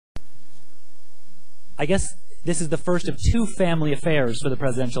I guess this is the first of two family affairs for the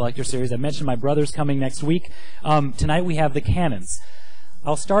Presidential Lecture Series. I mentioned my brother's coming next week. Tonight we have the Cannons.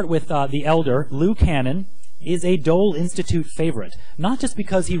 I'll start with the elder. Lou Cannon is a Dole Institute favorite, not just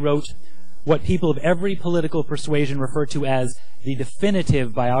because he wrote what people of every political persuasion refer to as the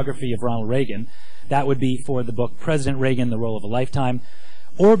definitive biography of Ronald Reagan. That would be for the book President Reagan, The Role of a Lifetime,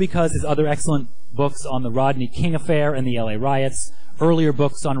 or because his other excellent books on the Rodney King affair and the LA riots, earlier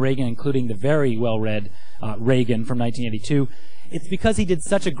books on Reagan, including the very well-read Reagan from 1982. It's because he did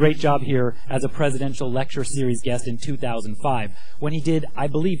such a great job here as a Presidential Lecture Series guest in 2005, when he did, I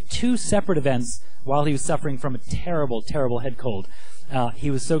believe, 2 separate events while he was suffering from a terrible, terrible head cold.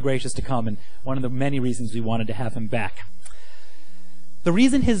 He was so gracious to come, and one of the many reasons we wanted to have him back. The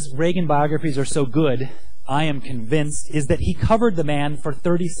reason his Reagan biographies are so good, I am convinced, is that he covered the man for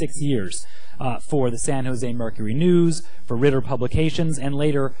 36 years for the San Jose Mercury News, for Ritter Publications, and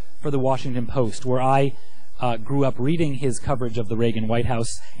later for the Washington Post, where I grew up reading his coverage of the Reagan White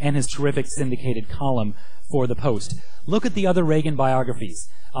House and his terrific syndicated column for the Post. Look at the other Reagan biographies.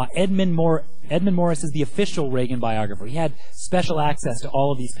 Edmund Morris is the official Reagan biographer. He had special access to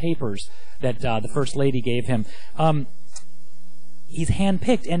all of these papers that the First Lady gave him. He's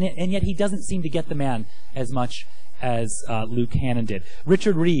handpicked, and yet he doesn't seem to get the man as much as Lou Cannon did.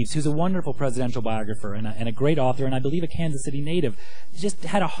 Richard Reeves, who's a wonderful presidential biographer and a great author, and I believe a Kansas City native, just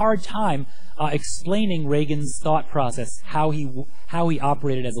had a hard time explaining Reagan's thought process, how he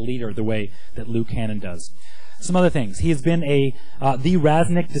operated as a leader the way that Lou Cannon does. Some other things. He has been the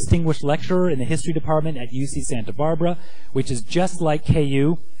Raznick Distinguished Lecturer in the History Department at UC Santa Barbara, which is just like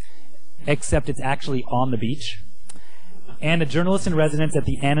KU, except it's actually on the beach, and a journalist in residence at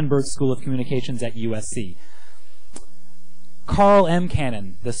the Annenberg School of Communications at USC. Carl M.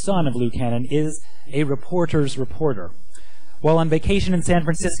 Cannon, the son of Lou Cannon, is a reporter's reporter. While on vacation in San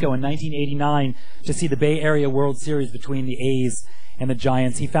Francisco in 1989 to see the Bay Area World Series between the A's and the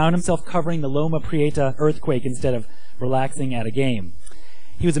Giants, he found himself covering the Loma Prieta earthquake instead of relaxing at a game.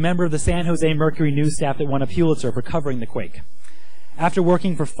 He was a member of the San Jose Mercury news staff that won a Pulitzer for covering the quake. After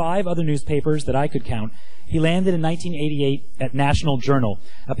working for 5 other newspapers that I could count, he landed in 1988 at National Journal,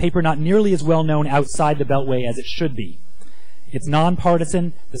 a paper not nearly as well known outside the Beltway as it should be. It's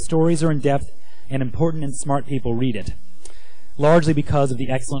nonpartisan, the stories are in depth, and important and smart people read it, largely because of the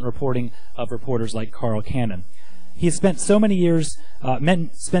excellent reporting of reporters like Carl Cannon. He has spent many years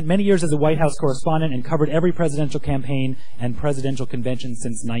as a White House correspondent and covered every presidential campaign and presidential convention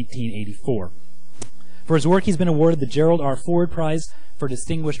since 1984. For his work, he's been awarded the Gerald R. Ford Prize for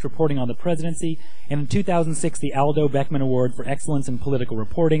Distinguished Reporting on the Presidency, and in 2006, the Aldo Beckman Award for Excellence in Political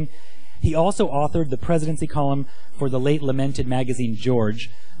Reporting. He also authored the Presidency column for the late lamented magazine George,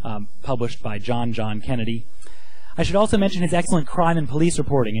 published by John Kennedy. I should also mention his excellent crime and police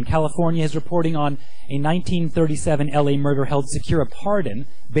reporting. In California, his reporting on a 1937 LA murder helped secure a pardon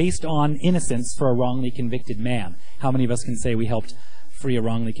based on innocence for a wrongly convicted man. How many of us can say we helped free a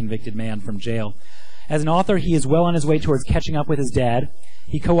wrongly convicted man from jail? As an author, he is well on his way towards catching up with his dad.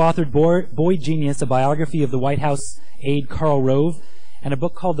 He co-authored Boy Genius, a biography of the White House aide Karl Rove, and a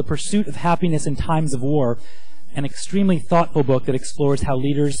book called The Pursuit of Happiness in Times of War, an extremely thoughtful book that explores how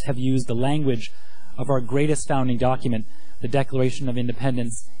leaders have used the language of our greatest founding document, the Declaration of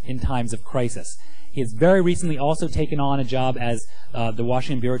Independence, in times of crisis. He has very recently also taken on a job as the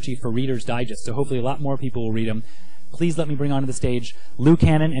Washington Bureau Chief for Reader's Digest, so hopefully a lot more people will read him. Please let me bring onto the stage Lou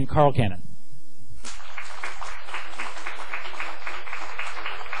Cannon and Carl Cannon.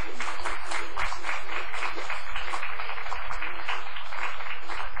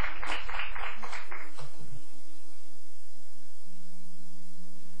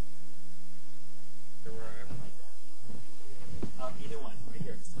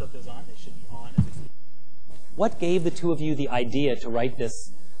 What gave the two of you the idea to write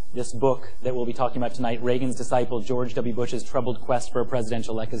this book that we'll be talking about tonight, Reagan's disciple George W. Bush's troubled quest for a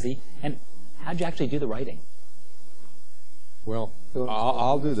presidential legacy? And how'd you actually do the writing? Well,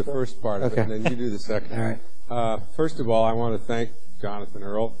 I'll do the first part of it, and then you do the second. All right. First of all, I want to thank Jonathan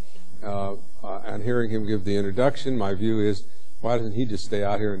Earl. And hearing him give the introduction, my view is, why doesn't he just stay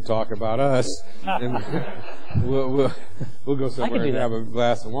out here and talk about us? And we'll go somewhere and have a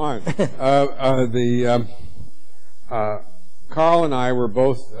glass of wine. Carl and I were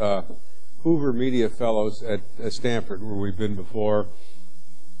both Hoover Media Fellows at Stanford, where we've been before.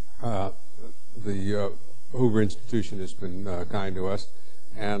 The Hoover Institution has been kind to us.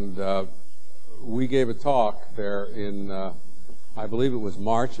 And we gave a talk there in, I believe it was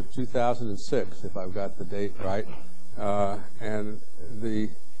March of 2006, if I've got the date right. And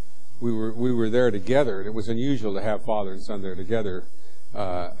we were there together, and it was unusual to have father and son there together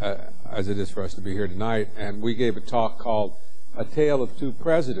as as it is for us to be here tonight. And we gave a talk called A Tale of Two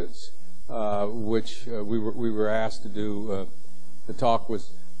Presidents, which we were asked to do. The talk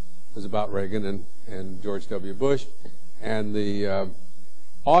was about Reagan and George W. Bush, and the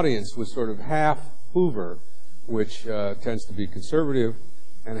audience was sort of half Hoover, which tends to be conservative,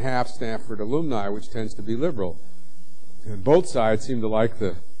 and half Stanford alumni, which tends to be liberal. And both sides seemed to like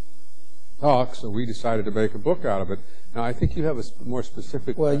the talk, so we decided to make a book out of it. Now, I think you have a more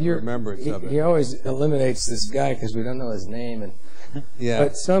specific remembrance of it. He always eliminates this guy because we don't know his name. And yeah.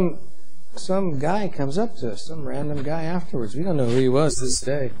 But some guy comes up to us, some random guy afterwards. We don't know who he was this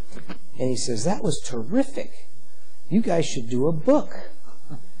day. And he says, "That was terrific. You guys should do a book."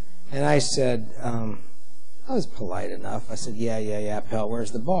 And I said, I was polite enough. I said, yeah, pal,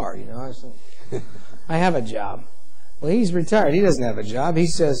 where's the bar? You know, I said, I have a job. Well, he's retired. He doesn't have a job. He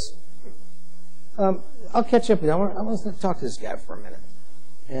says, I'll catch up with you. I want to talk to this guy for a minute.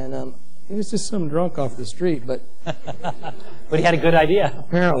 And he was just some drunk off the street, but but he had a good idea.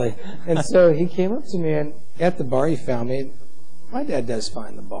 Apparently. And so he came up to me, and at the bar he found me. My dad does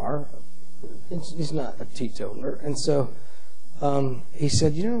find the bar. He's not a teetotaler. And so he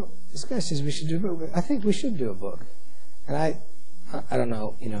said, you know, this guy says we should do a book. I think we should do a book. And I don't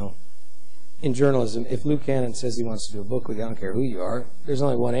know, you know, in journalism, if Lou Cannon says he wants to do a book with you, I don't care who you are, there's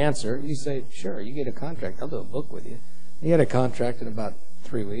only one answer. You say, sure, you get a contract, I'll do a book with you. He had a contract in about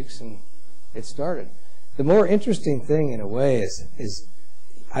 3 weeks, and it started. The more interesting thing, in a way, is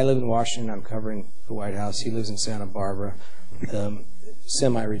I live in Washington. I'm covering the White House. He lives in Santa Barbara.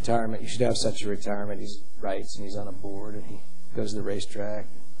 Semi-retirement. You should have such a retirement. He writes, and he's on a board, and he goes to the racetrack.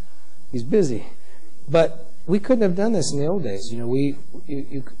 He's busy. But we couldn't have done this in the old days. You know, we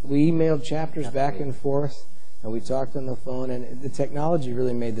emailed chapters back and forth, and we talked on the phone, and the technology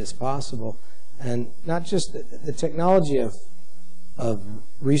really made this possible. And not just the technology of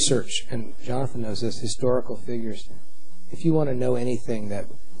research, and Jonathan knows this, historical figures. If you want to know anything that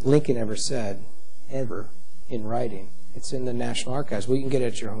Lincoln ever said, ever, in writing, it's in the National Archives. Well, you can get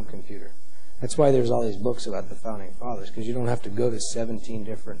it at your home computer. That's why there's all these books about the Founding Fathers, because you don't have to go to 17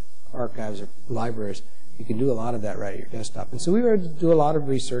 different archives or libraries. You can do a lot of that right at your desktop. And so we were able to do a lot of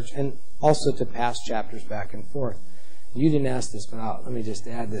research, and also to pass chapters back and forth. You didn't ask this, but let me just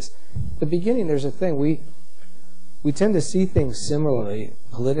add this. At the beginning, there's a thing. We tend to see things similarly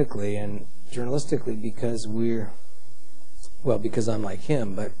politically and journalistically because because I'm like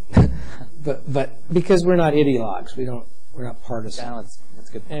him, but because we're not ideologues. We're not partisan. Yeah, that's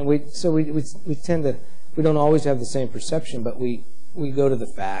good. And we tend to, we don't always have the same perception, but we go to the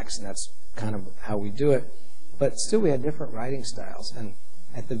facts, and that's kind of how we do it. But still, we had different writing styles. And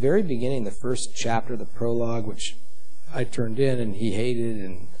at the very beginning, the first chapter, the prologue, which I turned in and he hated,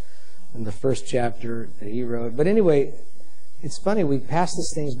 and the first chapter that he wrote. But anyway, it's funny, we passed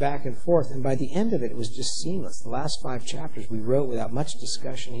these things back and forth, and by the end of it was just seamless. The last 5 chapters we wrote without much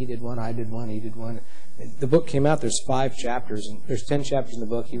discussion. He did one, I did one, he did one. The book came out, there's 5 chapters, and there's 10 chapters in the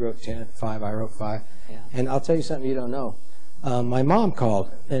book. He wrote 5, I wrote 5. Yeah. And I'll tell you something you don't know. My mom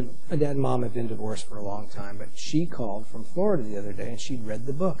called, and my dad and mom have been divorced for a long time, but she called from Florida the other day, and she'd read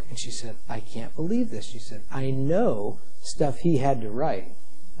the book, and she said, I can't believe this. She said, I know stuff he had to write,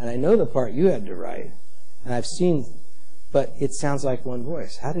 and I know the part you had to write, and I've seen, but it sounds like one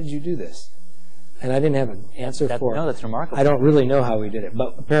voice. How did you do this? And I didn't have an answer for it. No, that's remarkable. I don't really know how we did it,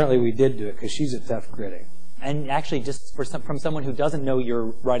 but apparently we did do it, because she's a tough critic. And actually, just from someone who doesn't know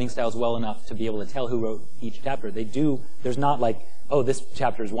your writing styles well enough to be able to tell who wrote each chapter, there's not like, oh, this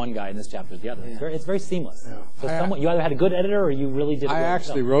chapter is one guy and this chapter is the other. Yeah. It's very seamless. Yeah. So you either had a good editor or you really did it well I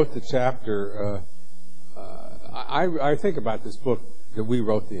actually wrote the chapter. I think about this book that we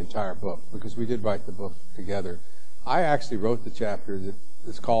wrote the entire book, because we did write the book together. I actually wrote the chapter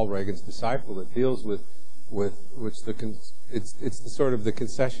that's called Reagan's Disciple, that deals with which it's the sort of the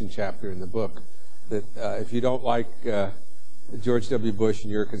concession chapter in the book. That if you don't like George W. Bush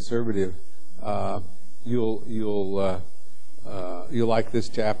and you're a conservative, you'll like this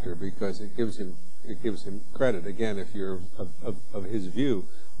chapter, because it gives him credit. Again, if you're of his view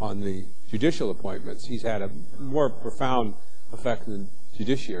on the judicial appointments, he's had a more profound effect in the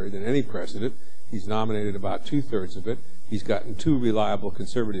judiciary than any president. He's nominated about 2/3 of it. He's gotten 2 reliable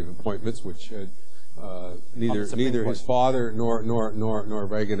conservative appointments, which neither his father nor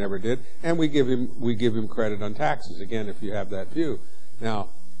Reagan ever did, and we give him credit on taxes. Again, if you have that view. Now,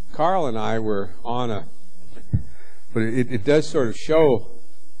 Carl and I were on but it does sort of show.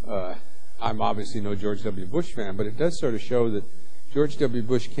 I'm obviously no George W. Bush fan, but it does sort of show that George W.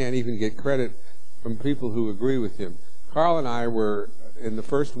 Bush can't even get credit from people who agree with him. Carl and I were in the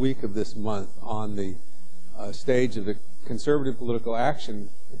first week of this month on the stage of the Conservative Political Action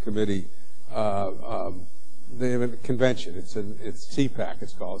Committee, they have a convention. It's CPAC,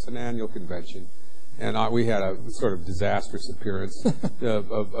 it's called. It's an annual convention. And we had a sort of disastrous appearance.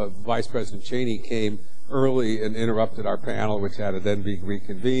 Vice President Cheney came early and interrupted our panel, which had to then be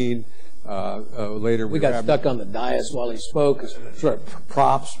reconvened. Later we got stuck on the dais while he spoke as sort of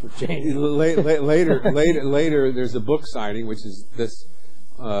props for Cheney. Later, there's a book signing, which is this,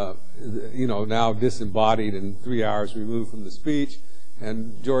 now disembodied and 3 hours removed from the speech.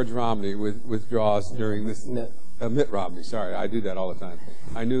 And George Romney withdraws during this. Mitt Romney, sorry, I do that all the time.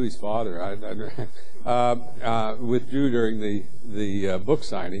 I knew his father. Withdrew during the book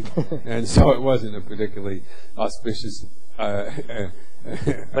signing, and so it wasn't a particularly auspicious. But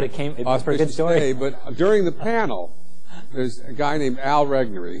it was a good story. Day. But during the panel, there's a guy named Al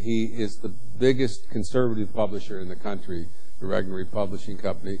Regnery. He is the biggest conservative publisher in the country, the Regnery Publishing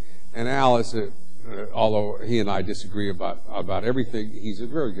Company. And Al is although he and I disagree about everything, he's a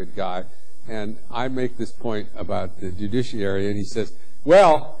very good guy. And I make this point about the judiciary, and he says,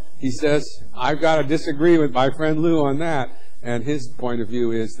 I've got to disagree with my friend Lou on that. And his point of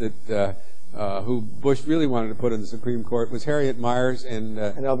view is that who Bush really wanted to put in the Supreme Court was Harriet Miers and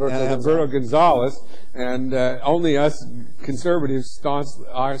Alberto Gonzales, and only us conservatives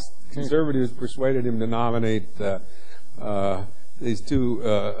persuaded him to nominate these two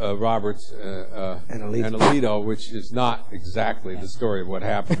Roberts and Alito, which is not exactly the story of what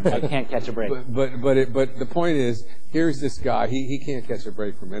happened. I can't catch a break. But the point is, here's this guy. He can't catch a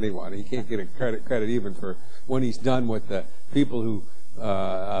break from anyone. He can't get a credit even for when he's done what the people who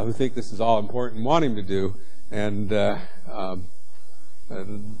think this is all important want him to do. And Al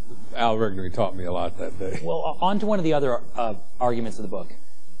Regnery taught me a lot that day. Well, on to one of the other arguments of the book.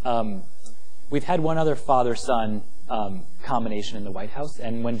 We've had one other father-son combination in the White House,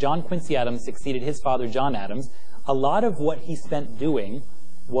 and when John Quincy Adams succeeded his father, John Adams, a lot of what he spent doing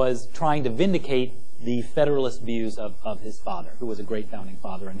was trying to vindicate the Federalist views of his father, who was a great founding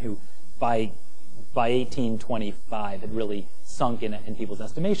father and who, by 1825, had really sunk in people's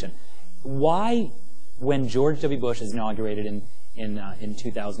estimation. Why, when George W. Bush is inaugurated in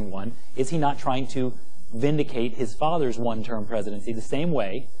 2001, is he not trying to vindicate his father's one-term presidency the same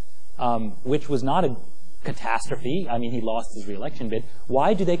way, which was not a catastrophe? I mean, he lost his re-election bid.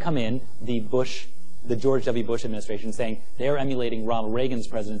 Why do they come in, the George W. Bush administration, saying they're emulating Ronald Reagan's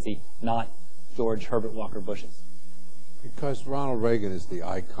presidency, not George Herbert Walker Bush's? Because Ronald Reagan is the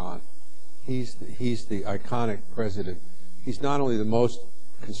icon. He's the iconic president. He's not only the most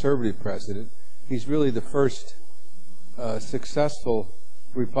conservative president, he's really the first successful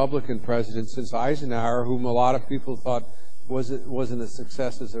Republican president since Eisenhower, whom a lot of people thought wasn't a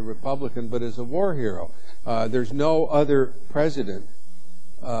success as a Republican, but as a war hero. There's no other president.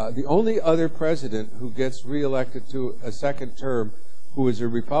 The only other president who gets reelected to a second term who is a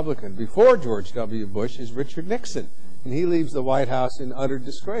Republican before George W. Bush is Richard Nixon, and he leaves the White House in utter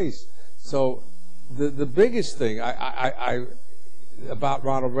disgrace. So the biggest thing about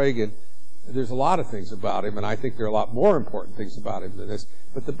Ronald Reagan, there's a lot of things about him, and I think there are a lot more important things about him than this.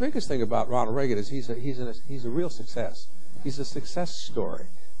 But the biggest thing about Ronald Reagan is he's a real success. He's a success story.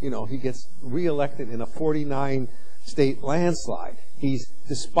 You know, he gets reelected in a 49-state landslide.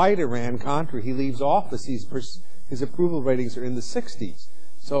 Despite Iran-Contra, he leaves office. His approval ratings are in the 60s.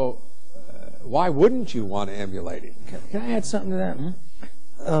 So why wouldn't you want to emulate him? Can I add something to that?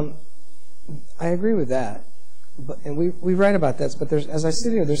 Mm-hmm. I agree with that, and we write about that. But as I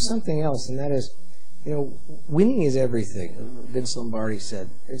sit here, there's something else, and that is, winning is everything. Vince Lombardi said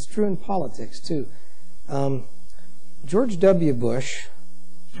it's true in politics too. George H.W. Bush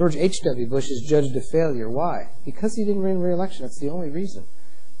is judged a failure. Why? Because he didn't win re-election. That's the only reason.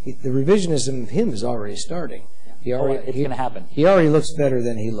 The revisionism of him is already starting. It's going to happen. He already looks better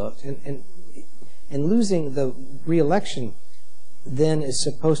than he looked, and losing the re-election then is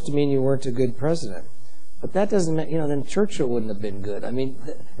supposed to mean you weren't a good president. But that doesn't mean, then Churchill wouldn't have been good. I mean,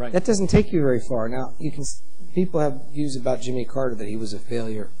 right. That doesn't take you very far. Now, people have views about Jimmy Carter that he was a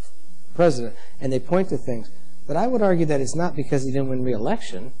failure president, and they point to things. But I would argue that it's not because he didn't win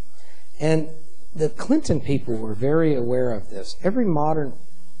re-election. And the Clinton people were very aware of this. Every modern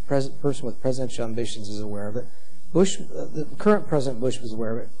person with presidential ambitions is aware of it. The current President Bush was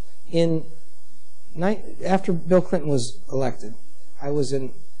aware of it. After Bill Clinton was elected, I was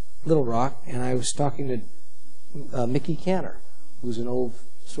in Little Rock, and I was talking to Mickey Cantor, who's an old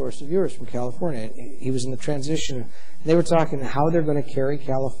source of yours from California. He was in the transition, and they were talking how they're going to carry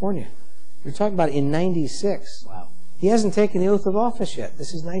California. We're talking about in 96. Wow. He hasn't taken the oath of office yet.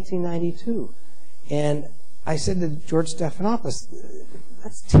 This is 1992. And I said to George Stephanopoulos,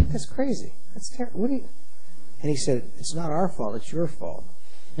 that's crazy. That's terrible. And he said, it's not our fault, it's your fault.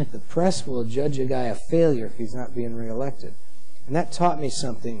 The press will judge a guy a failure if he's not being reelected. And that taught me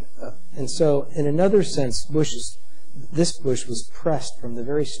something. And so, in another sense, this Bush was pressed from the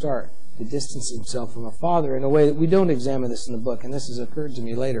very start to distance himself from a father in a way that we don't examine this in the book, and this has occurred to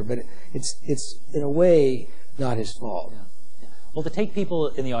me later, but it's in a way not his fault. Yeah. Well, to take people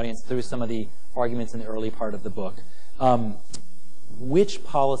in the audience through some of the arguments in the early part of the book, which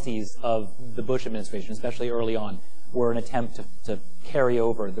policies of the Bush administration, especially early on, were an attempt to carry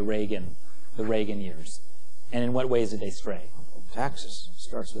over the Reagan years? And in what ways did they stray? Taxes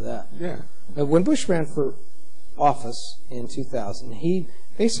starts with that. Yeah. When Bush ran for office in 2000, he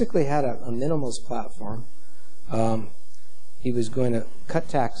basically had a minimalist platform. He was going to cut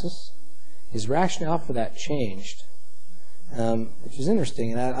taxes. His rationale for that changed, which is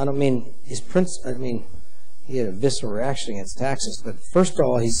interesting. And I don't mean he had a visceral reaction against taxes. But first of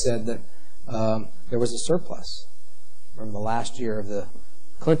all, he said that there was a surplus from the last year of the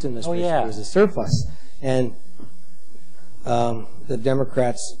Clinton administration. There was a surplus, and the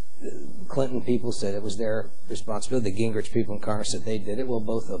Democrats, Clinton people said it was their responsibility. The Gingrich people in Congress said they did it. Well,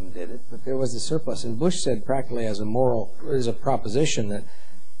 both of them did it. But there was a surplus. And Bush said practically as a proposition that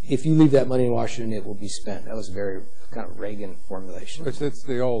if you leave that money in Washington, it will be spent. That was a very kind of Reagan formulation. It's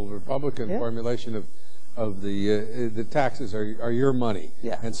the old Republican formulation of the taxes are your money.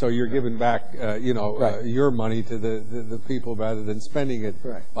 Yeah. And so you're giving back, your money to the people rather than spending it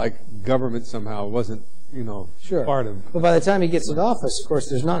like government somehow wasn't part of. But by the time he gets into office, of course,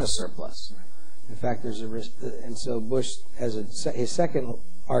 there's not a surplus. In fact, there's a risk. And so Bush has his second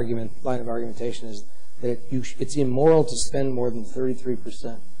line of argumentation is that it's immoral to spend more than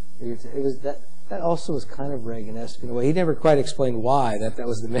 33%. That also was kind of Reagan-esque in a way. He never quite explained why that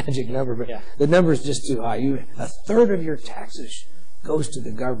was the magic number, but the number is just too high. A third of your taxes goes to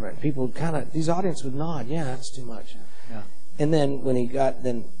the government. People these audience would nod. Yeah, that's too much. Yeah. And then when he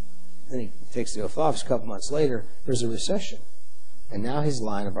takes the oath of office a couple months later, there's a recession. And now his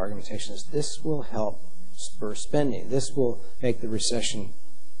line of argumentation is this will help spur spending. This will make the recession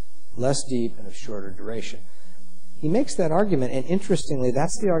less deep and of shorter duration. He makes that argument, and interestingly,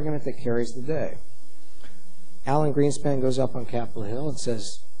 that's the argument that carries the day. Alan Greenspan goes up on Capitol Hill and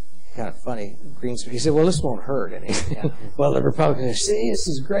says, kind of funny, Greenspan, he said, well, this won't hurt anything. Well, the Republicans say, this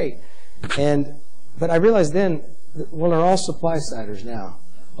is great. But I realized then, they're all supply-siders now.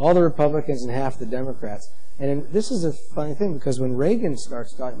 All the Republicans and half the Democrats. And this is a funny thing, because when Reagan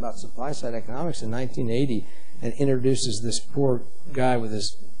starts talking about supply-side economics in 1980 and introduces this poor guy with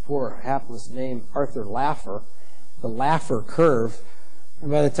his poor hapless name, Arthur Laffer, the Laffer curve,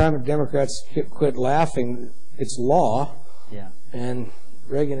 and by the time the Democrats quit laughing, it's law. Yeah. And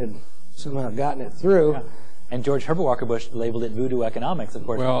Reagan had somehow gotten it through. Yeah. And George Herbert Walker Bush labeled it voodoo economics, of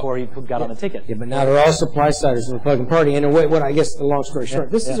course, before he got on the ticket. Yeah, but now they're all supply-siders in the Republican Party. And in a way, I guess the long story short,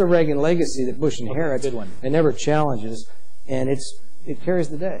 this is a Reagan legacy that Bush inherits and never challenges, and it carries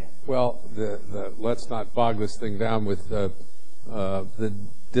the day. Well, let's not bog this thing down with the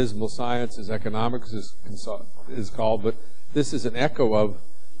dismal science as economics is called, but this is an echo of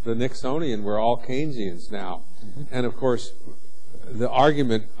the Nixonian. We're all Keynesians now. Mm-hmm. And of course, the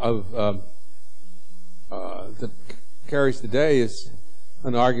argument that carries the day is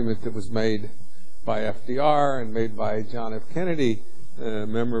an argument that was made by FDR and made by John F. Kennedy,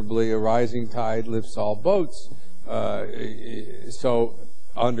 memorably, a rising tide lifts all boats. So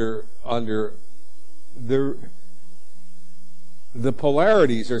under the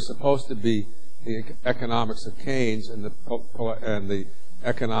polarities are supposed to be the economics of Keynes and the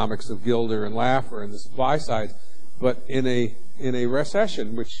economics of Gilder and Laffer and the supply side, but in a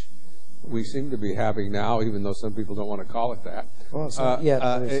recession, which we seem to be having now, even though some people don't want to call it that. Well, in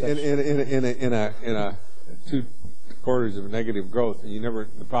a 2 quarters of negative growth, and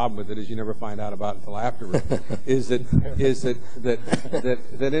the problem with it is you never find out about it until afterwards. is that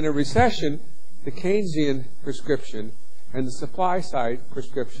in a recession, the Keynesian prescription and the supply side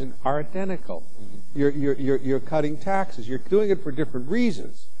prescription are identical. Mm-hmm. You're cutting taxes. You're doing it for different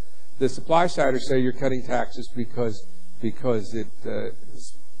reasons. The supply siders say you're cutting taxes because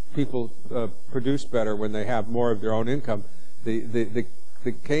people produce better when they have more of their own income. The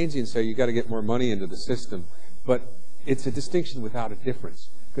Keynesians say you got to get more money into the system, but it's a distinction without a difference.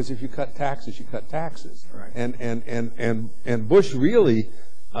 Because if you cut taxes, you cut taxes. Right. And Bush really,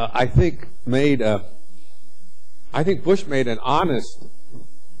 I think Bush made an honest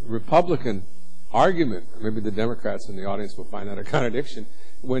Republican argument. Maybe the Democrats in the audience will find that a contradiction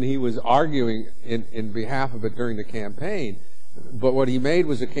when he was arguing in behalf of it during the campaign. But what he made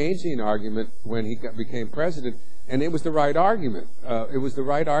was a Keynesian argument when he became president, And it was the right argument. It was the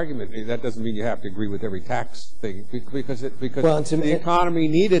right argument. That doesn't mean you have to agree with every tax thing, because the economy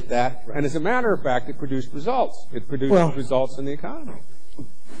needed that. And as a matter of fact, it produced results. It produced results in the economy.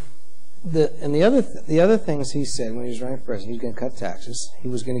 The other things he said when he was running for president, he was going to cut taxes. He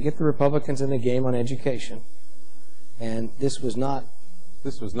was going to get the Republicans in the game on education. And this was not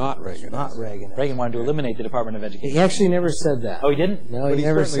Reagan. Not Reagan. Reagan wanted to eliminate the Department of Education. He actually never said that. Oh, he didn't? No, but he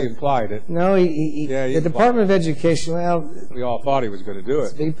never certainly implied it. No, the Department of Education, well... We all thought he was going to do it.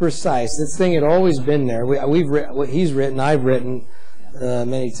 To be precise, this thing had always been there. He's written, I've written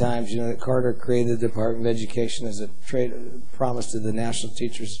many times, that Carter created the Department of Education as a promise to the national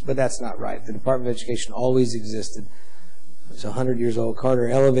teachers, but that's not right. The Department of Education always existed. It's 100 years old. Carter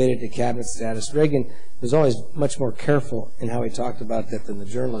elevated to cabinet status. Reagan was always much more careful in how he talked about that than the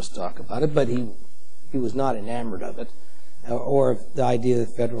journalists talk about it, but he was not enamored of it, or of the idea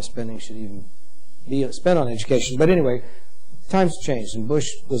that federal spending should even be spent on education. But anyway, times changed, and Bush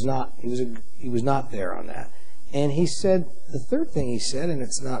was not. He was not there on that. And he said the third thing he said, and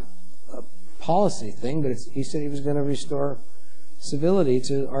it's not a policy thing, but he said he was going to restore civility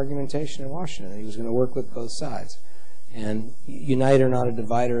to argumentation in Washington. He was going to work with both sides. And uniter, not a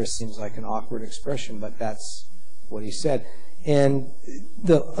divider, seems like an awkward expression, but that's what he said. And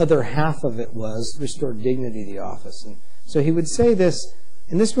the other half of it was restore dignity to the office. And so he would say this,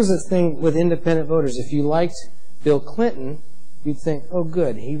 and this was a thing with independent voters. If you liked Bill Clinton, you'd think, oh,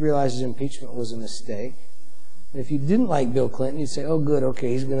 good, he realizes impeachment was a mistake. And if you didn't like Bill Clinton, you'd say, oh, good, okay,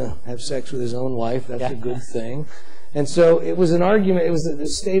 he's going to have sex with his own wife. That's a good thing. And so it was an argument. It was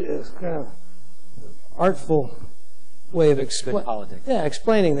a kind of artful way of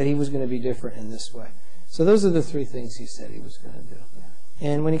explaining that he was going to be different in this way. So those are the three things he said he was going to do. Yeah.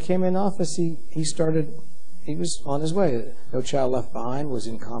 And when he came in office, he was on his way. No Child Left Behind was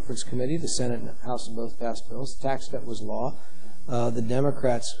in conference committee. The Senate and House both passed bills. The tax cut was law. The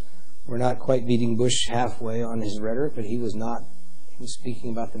Democrats were not quite beating Bush halfway on his rhetoric, but he was not. He was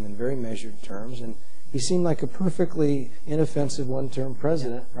speaking about them in very measured terms, and he seemed like a perfectly inoffensive one-term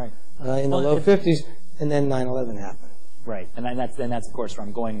president in the low 50s, and then 9/11 happened. Right, and that's of course where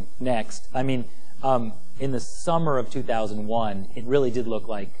I'm going next. I mean, in the summer of 2001, it really did look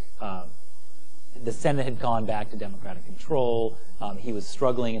like the Senate had gone back to Democratic control. He was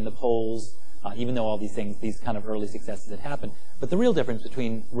struggling in the polls, even though all these kind of early successes had happened. But the real difference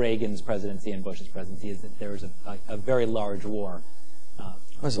between Reagan's presidency and Bush's presidency is that there was a very large war.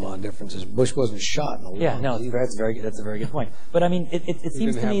 There's a lot of differences. Bush wasn't shot in the war. Yeah, no, that's a very good point. But I mean, it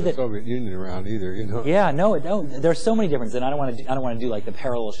seems to me that the Soviet Union around either, Yeah, no. There's so many differences, and I don't want to do like the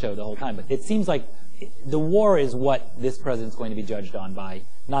parallel show the whole time. But it seems like the war is what this president's going to be judged on by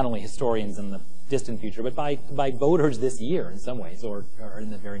not only historians in the distant future, but by voters this year in some ways, or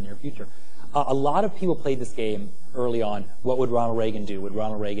in the very near future. A lot of people played this game early on. What would Ronald Reagan do? Would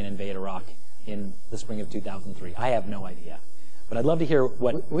Ronald Reagan invade Iraq in the spring of 2003? I have no idea. But I'd love to hear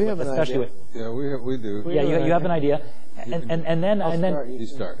what we have especially an idea. we do. Yeah, you have an idea, and then You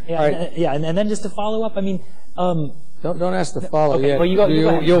start. Yeah, and then just to follow up, I mean, don't ask to follow okay, yet. Well, you go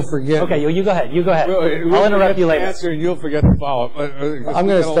ahead. You'll forget. Okay, you go ahead. You go ahead. Well, I'll interrupt you later. Answer, and you'll forget to follow. I'm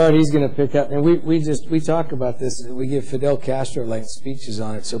going to start. He's going to pick up, and we talk about this. We give Fidel Castro length speeches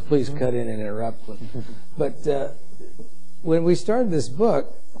on it, so please cut in and interrupt. But when we started this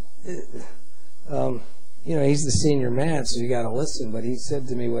book. He's the senior man, so you got to listen. But he said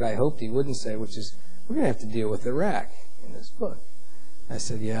to me what I hoped he wouldn't say, which is, we're going to have to deal with Iraq in this book. I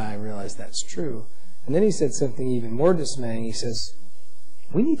said, yeah, I realize that's true. And then he said something even more dismaying. He says,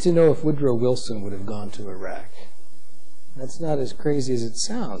 we need to know if Woodrow Wilson would have gone to Iraq. That's not as crazy as it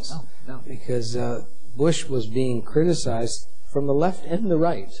sounds. No. Because Bush was being criticized from the left and the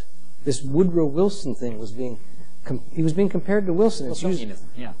right. This Woodrow Wilson thing was being... he was being compared to Wilson. It's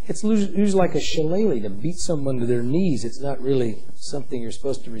usually like a shillelagh to beat someone to their knees. It's not really something you're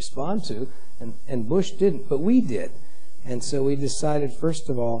supposed to respond to, and Bush didn't, but we did. And so we decided, first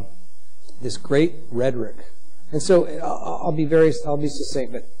of all, this great rhetoric. And so I'll be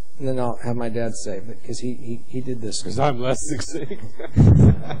succinct, but and then I'll have my dad say, because he did this. Because I'm less succinct.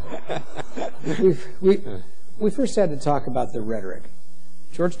 we first had to talk about the rhetoric.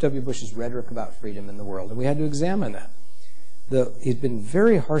 George W. Bush's rhetoric about freedom in the world, and we had to examine that. He's been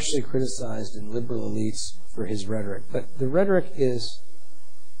very harshly criticized in liberal elites for his rhetoric, but the rhetoric is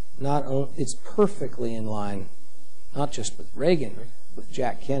it's perfectly in line, not just with Reagan, with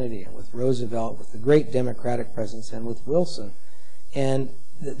Jack Kennedy, and with Roosevelt, with the great Democratic presidents, and with Wilson, and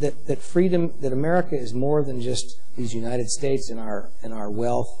that freedom, that America is more than just these United States and our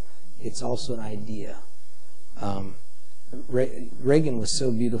wealth. It's also an idea. Reagan was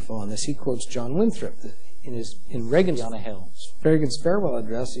so beautiful on this. He quotes John Winthrop. in Reagan's on a hill. Reagan's farewell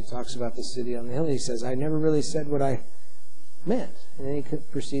address, he talks about the city on the hill. He says, "I never really said what I meant," and then he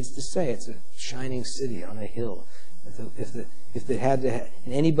proceeds to say, "It's a shining city on a hill. If it had to,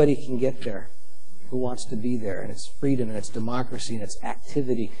 and anybody can get there who wants to be there, and it's freedom, and it's democracy, and it's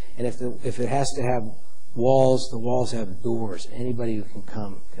activity, and if it has to have walls, the walls have doors. Anybody who can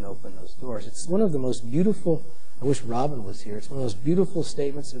come can open those doors." It's one of the most beautiful. I wish Robin was here. It's one of the most beautiful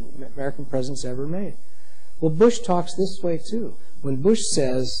statements that American presidents ever made. Well, Bush talks this way too. When Bush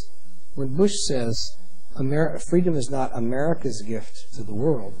says, freedom is not America's gift to the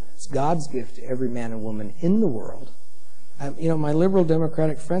world, it's God's gift to every man and woman in the world. My liberal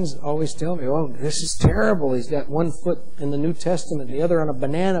Democratic friends always tell me, "Oh, this is terrible. He's got one foot in the New Testament, the other on a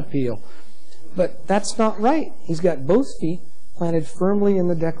banana peel." But that's not right. He's got both feet planted firmly in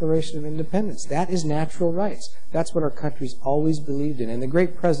the Declaration of Independence. That is natural rights. That's what our country's always believed in. And the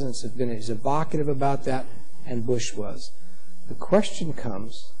great presidents have been as evocative about that, and Bush was. The question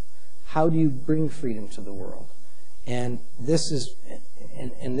comes, how do you bring freedom to the world? And this is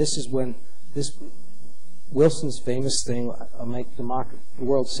when Wilson's famous thing, "I'll make the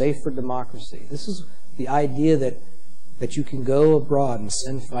world safe for democracy." This is the idea that you can go abroad and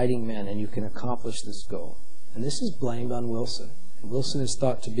send fighting men and you can accomplish this goal. And this is blamed on Wilson. And Wilson is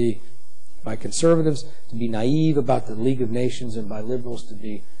thought to be, by conservatives, to be naive about the League of Nations, and by liberals to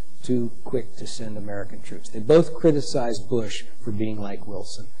be too quick to send American troops. They both criticize Bush for being like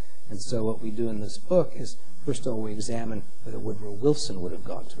Wilson. And so what we do in this book is, first of all, we examine whether Woodrow Wilson would have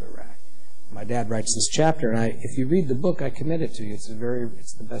gone to Iraq. My dad writes this chapter, and if you read the book, I commend it to you. It's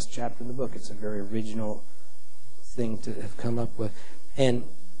the best chapter in the book. It's a very original thing to have come up with. And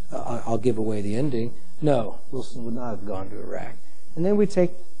I'll give away the ending. No, Wilson would not have gone to Iraq. And then we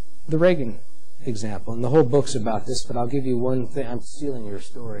take the Reagan example, and the whole book's about this, but I'll give you one thing. I'm stealing your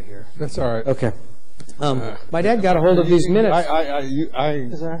story here. That's all right. Okay. My dad got a hold of these minutes.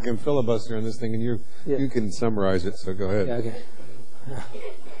 I can filibuster on this thing, and you can summarize it, so go ahead. Yeah,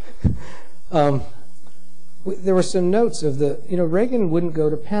 okay. There were some notes of Reagan wouldn't go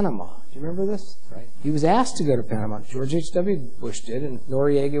to Panama. Do you remember this? Right. He was asked to go to Panama. George H.W. Bush did, and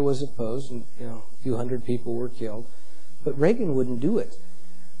Noriega was opposed, and a few hundred people were killed. But Reagan wouldn't do it.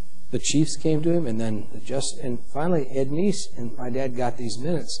 The chiefs came to him, and then and finally Ed Meese, and my dad got these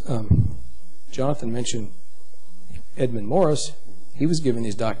minutes. Jonathan mentioned Edmund Morris. He was given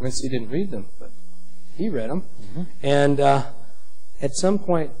these documents. He didn't read them, but he read them. Mm-hmm. And at some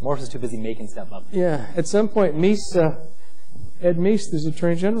point, Morris was too busy making stuff up. Yeah. At some point, Ed Meese, the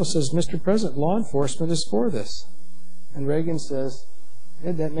Attorney General, says, "Mr. President, law enforcement is for this." And Reagan says,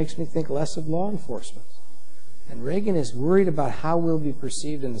 "Ed, that makes me think less of law enforcement." And Reagan is worried about how we'll be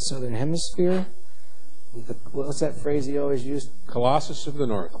perceived in the Southern Hemisphere. What's that phrase he always used? Colossus of the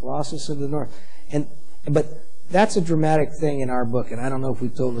North. Colossus of the North. But that's a dramatic thing in our book, and I don't know if we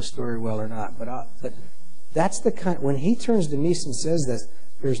told the story well or not. But that's the kind. When he turns to Meese and says this,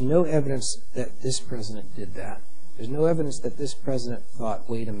 there's no evidence that this president did that. There's no evidence that this president thought,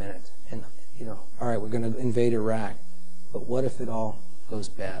 "Wait a minute, and all right, we're going to invade Iraq, but what if it all goes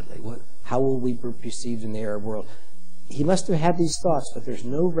badly? How will we be perceived in the Arab world?" He must have had these thoughts, but there's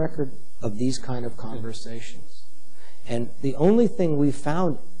no record of these kind of conversations. And the only thing we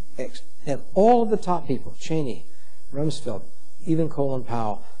found, and all of the top people, Cheney, Rumsfeld, even Colin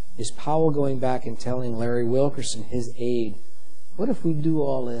Powell, is Powell going back and telling Larry Wilkerson, his aide, "What if we do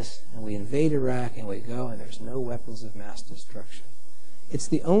all this and we invade Iraq and we go and there's no weapons of mass destruction?" It's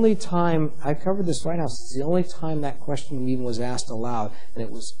the only time, I covered this White House, it's the only time that question even was asked aloud, and it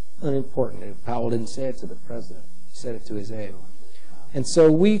was unimportant. Powell didn't say it to the president. He said it to his aide. And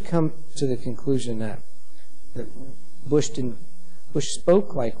so we come to the conclusion that Bush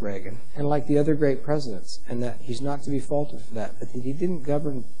spoke like Reagan and like the other great presidents, and that he's not to be faulted for that, but that he didn't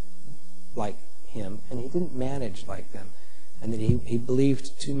govern like him, and he didn't manage like them, and that he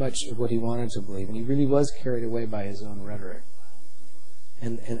believed too much of what he wanted to believe, and he really was carried away by his own rhetoric.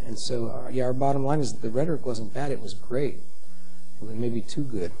 And so our bottom line is that the rhetoric wasn't bad, it was great. It was maybe too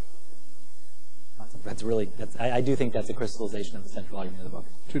good. I do think that's a crystallization of the central argument of the book.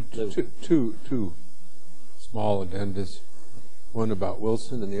 Two small addendas, one about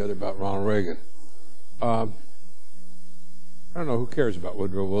Wilson and the other about Ronald Reagan. I don't know who cares about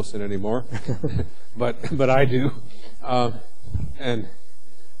Woodrow Wilson anymore, but I do. And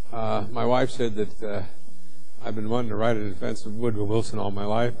my wife said that I've been wanting to write a defense of Woodrow Wilson all my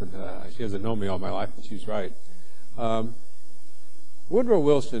life, and she hasn't known me all my life, but she's right. Woodrow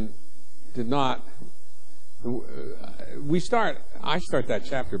Wilson did not. I start that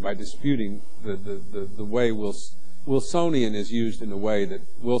chapter by disputing the way Wilsonian is used in a way that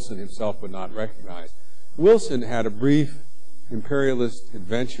Wilson himself would not recognize. Wilson had a brief imperialist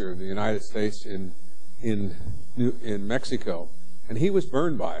adventure in the United States in Mexico, and he was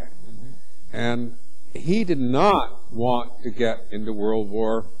burned by it. And he did not want to get into World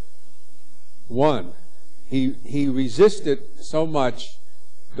War I. He resisted so much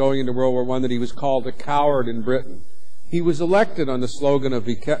going into World War I that he was called a coward in Britain. He was elected on the slogan of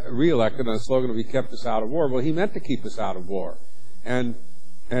re-elected on the slogan of "He kept us out of war." Well, he meant to keep us out of war, and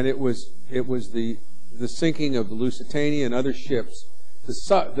it was the sinking of the Lusitania and other ships,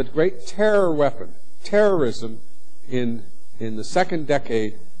 the great terror weapon, terrorism in the second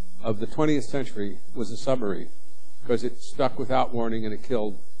decade of the 20th century was a submarine, because it struck without warning and it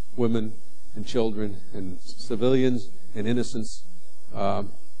killed women and children and civilians and innocents, and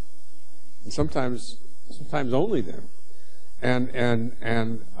sometimes only them.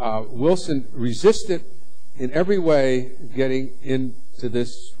 And Wilson resisted in every way getting into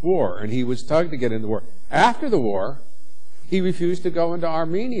this war, and he was tugged to get into the war. After the war, he refused to go into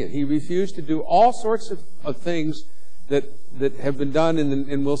Armenia. He refused to do all sorts of things that have been done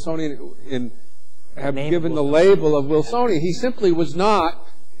in Wilsonian, have given the label of Wilsonian. He simply was not,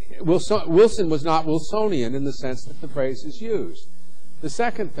 Wilson was not Wilsonian in the sense that the phrase is used. The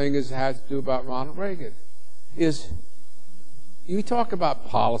second thing has to do about Ronald Reagan, is you talk about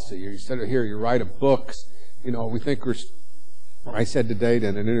policy. You said here, you write books. We think we're. I said today in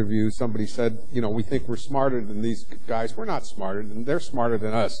an interview, somebody said, we think we're smarter than these guys. We're not smarter than they're smarter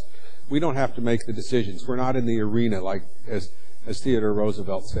than us. We don't have to make the decisions. We're not in the arena, like as Theodore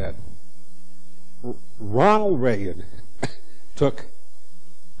Roosevelt said. Ronald Reagan took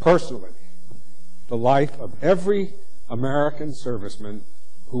personally the life of every American serviceman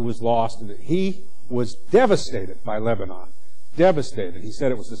who was lost. He was devastated by Lebanon. Devastated. He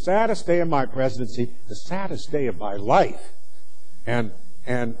said it was the saddest day of my presidency, the saddest day of my life. And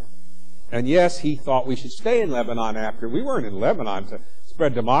yes, he thought we should stay in Lebanon after. We weren't in Lebanon to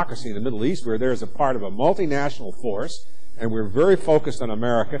spread democracy in the Middle East. We were there as a part of a multinational force, and we were very focused on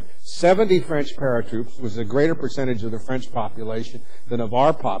America. 70 French paratroops was a greater percentage of the French population than of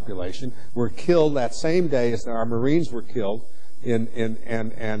our population. Were killed that same day as our Marines were killed.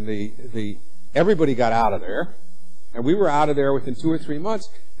 Everybody got out of there. And we were out of there within 2 or 3 months.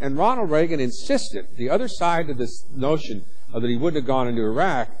 And Ronald Reagan insisted, the other side of this notion that he wouldn't have gone into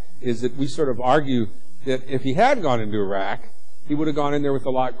Iraq is that we sort of argue that if he had gone into Iraq, he would have gone in there with a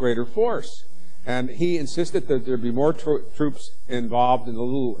lot greater force. And he insisted that there be more troops involved in the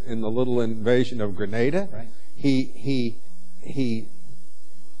little invasion of Grenada. Right. He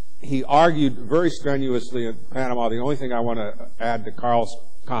argued very strenuously in Panama. The only thing I want to add to Carl's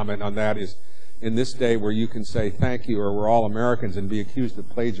comment on that is, in this day where you can say thank you or we're all Americans and be accused of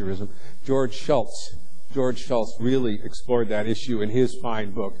plagiarism, George Shultz really explored that issue in his fine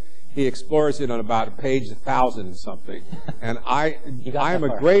book. He explores it on about page 1,000 and something. And I am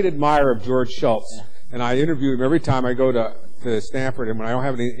a great admirer of George Shultz. Yeah. And I interview him every time I go to Stanford. And when I don't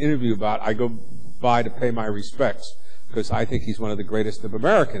have any interview about, I go by to pay my respects, because I think he's one of the greatest of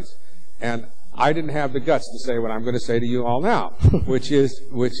Americans. And I didn't have the guts to say what I'm going to say to you all now, which is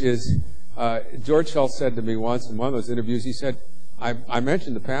George Shultz said to me once in one of those interviews, he said, I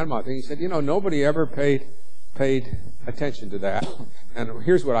mentioned the Panama thing. He said, nobody ever paid attention to that. And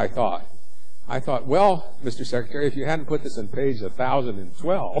here's what I thought. I thought, well, Mr. Secretary, if you hadn't put this on page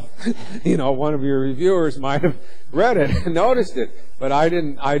 1,012, one of your reviewers might have read it and noticed it. But I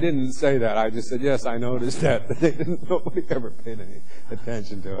didn't say that. I just said, yes, I noticed that. Nobody ever paid any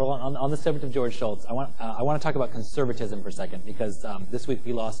attention to it. Well, on the subject of George Shultz, I want to talk about conservatism for a second, because this week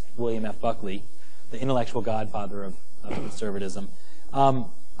we lost William F. Buckley, the intellectual godfather of conservatism.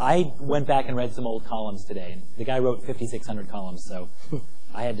 I went back and read some old columns today. And the guy wrote 5,600 columns, so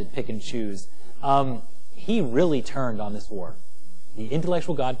I had to pick and choose. He really turned on this war. The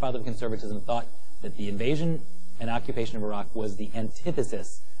intellectual godfather of conservatism thought that the invasion and occupation of Iraq was the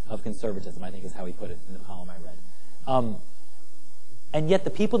antithesis of conservatism, I think is how he put it in the column I read. And yet the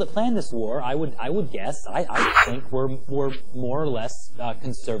people that planned this war, I would guess, I think were more or less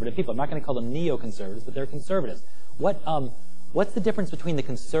conservative people. I'm not going to call them neo-conservatives, but they're conservatives. What's the difference between the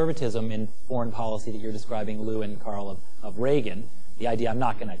conservatism in foreign policy that you're describing, Lou and Carl, of Reagan? The idea I'm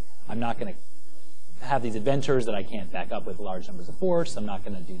not going to have these adventures that I can't back up with large numbers of force. I'm not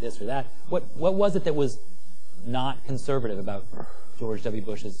going to do this or that. What was it that was not conservative about George W.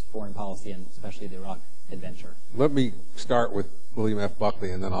 Bush's foreign policy, and especially the Iraq adventure? Let me start with William F.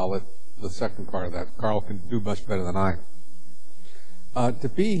 Buckley, and then I'll let the second part of that. Carl can do much better than I. To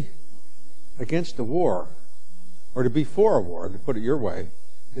be against a war, or to be for a war, to put it your way,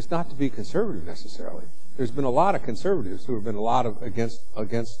 is not to be conservative necessarily. There's been a lot of conservatives who have been against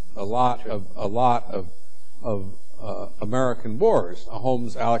a lot of American wars.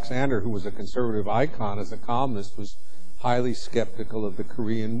 Holmes Alexander, who was a conservative icon as a columnist, was highly skeptical of the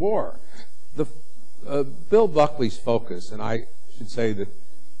Korean War. Bill Buckley's focus, and I should say that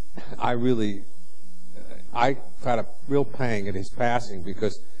I had a real pang at his passing,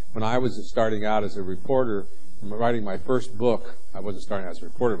 because when I was starting out as a reporter, writing my first book, I wasn't starting out as a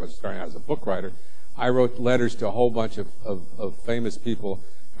reporter, I was starting out as a book writer. I wrote letters to a whole bunch of famous people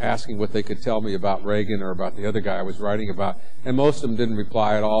asking what they could tell me about Reagan or about the other guy I was writing about, and most of them didn't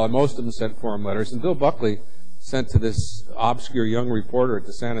reply at all, and most of them sent forum letters. And Bill Buckley sent to this obscure young reporter at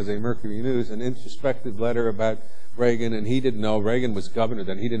the San Jose Mercury News an introspective letter about Reagan, and he didn't know. Reagan was governor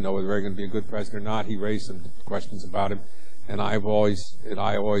then. He didn't know whether Reagan would be a good president or not. He raised some questions about him, and I always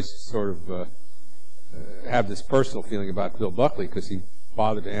sort of have this personal feeling about Bill Buckley, because he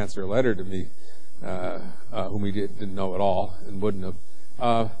bothered to answer a letter to me, whom he didn't know at all and wouldn't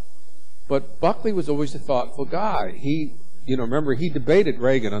have. But Buckley was always a thoughtful guy. He, remember, he debated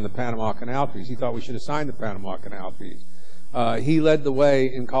Reagan on the Panama Canal treaties. He thought we should have signed the Panama Canal treaties. He led the way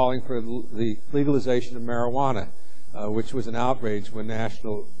in calling for the legalization of marijuana, which was an outrage when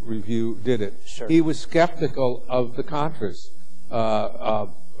National Review did it. Sure. He was skeptical of the Contras,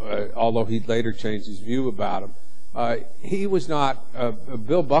 although he later changed his view about them. He was not,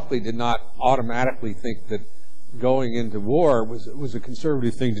 Bill Buckley did not automatically think that going into war was a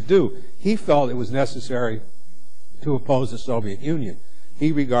conservative thing to do. He felt it was necessary to oppose the Soviet Union.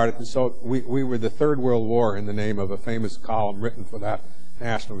 He regarded we were the Third World War in the name of a famous column written for that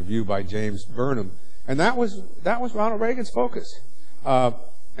National Review by James Burnham, and that was Ronald Reagan's focus.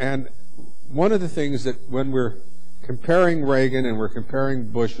 And one of the things that when we're comparing Reagan and we're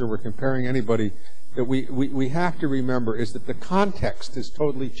comparing Bush or we're comparing anybody, that we have to remember is that the context has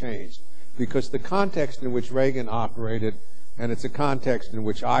totally changed, because the context in which Reagan operated, and it's a context in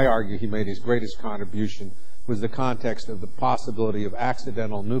which I argue he made his greatest contribution, was the context of the possibility of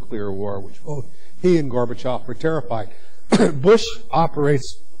accidental nuclear war, which both he and Gorbachev were terrified. Bush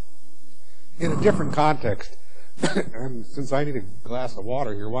operates in a different context. And since I need a glass of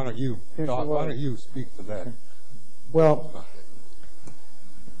water here, why don't you speak to that? Well,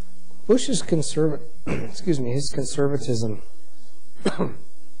 Bush's his conservatism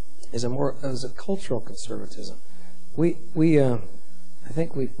is a cultural conservatism. I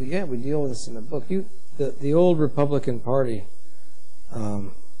think we deal with this in the book. The old Republican Party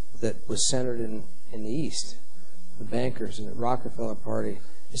that was centered in the East, the bankers and the Rockefeller Party,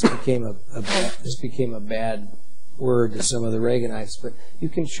 this became a bad word to some of the Reaganites. But you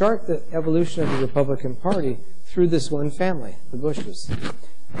can chart the evolution of the Republican Party through this one family, the Bushes.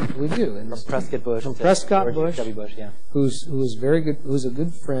 We do. And From Prescott Bush. From Prescott Bush, W. Bush, yeah. who's very good, who's a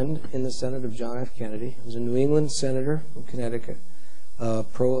good friend in the Senate of John F. Kennedy. He was a New England senator from Connecticut.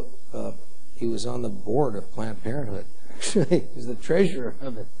 He was on the board of Planned Parenthood. Actually, he was the treasurer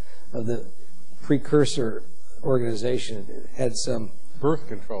of the precursor organization. It had some Birth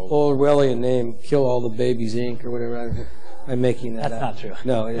control. Orwellian name, Kill All the Babies, Inc., or whatever. I'm making that That's up. not true.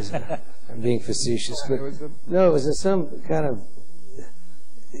 No, it isn't. I'm being facetious. But no, it was some kind of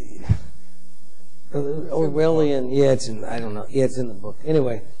Orwellian. Yeah, I don't know. Yeah, it's in the book.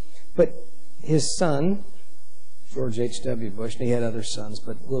 Anyway, but his son, George H.W. Bush, and he had other sons,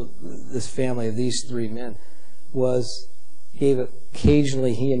 but this family of these three men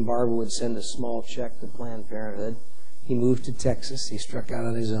occasionally he and Barbara would send a small check to Planned Parenthood. He moved to Texas. He struck out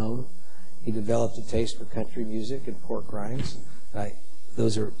on his own. He developed a taste for country music and pork rinds.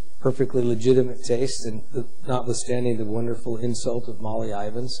 Those are perfectly legitimate tastes, and notwithstanding the wonderful insult of Molly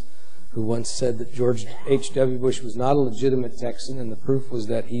Ivins, who once said that George H.W. Bush was not a legitimate Texan, and the proof was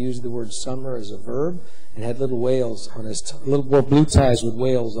that he used the word summer as a verb and had little whales on his wore blue ties with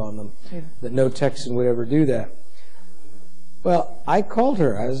whales on them. That no Texan would ever do that. Well, I called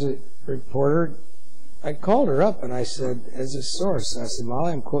her. I was a reporter. I called her up and I said, as a source, I said,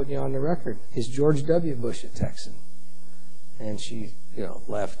 Molly, I'm quoting you on the record. Is George W. Bush a Texan? And she,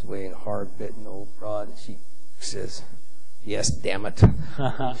 left weighing hard bitten old broad, and she says, yes, damn it.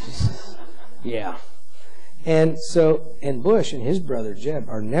 Yeah. And Bush and his brother Jeb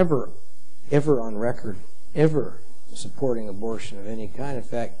are never, ever on record, ever supporting abortion of any kind. In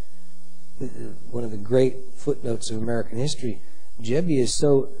fact, one of the great footnotes of American history, Jebby is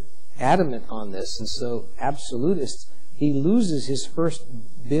so adamant on this and so absolutist, he loses his first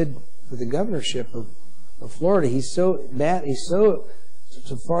bid for the governorship of Florida. He's so bad, he's so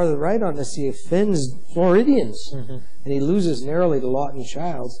far to the right on this, he offends Floridians. Mm-hmm. And he loses narrowly to Lawton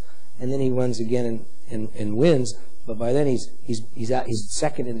Childs, and then he runs again and wins. But by then he's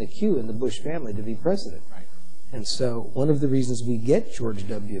second in the queue in the Bush family to be president. Right. And so one of the reasons we get George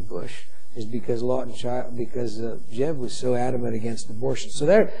W. Bush is because Jeb was so adamant against abortion. So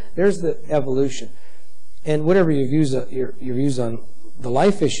there's the evolution. And whatever your views on the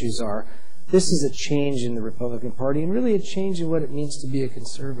life issues are, this is a change in the Republican Party and really a change in what it means to be a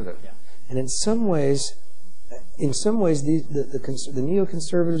conservative. Yeah. And in some ways, the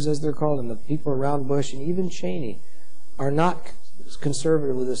neoconservatives, as they're called, and the people around Bush and even Cheney are not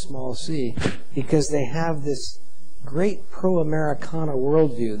conservative with a small c, because they have this great pro-Americana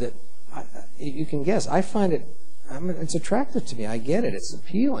worldview that you can guess. I find it's attractive to me. I get it. It's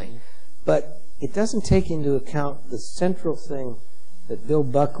appealing. But it doesn't take into account the central thing that Bill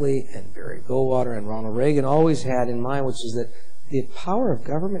Buckley and Barry Goldwater and Ronald Reagan always had in mind, which is that the power of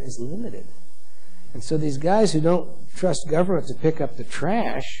government is limited. And so these guys who don't trust government to pick up the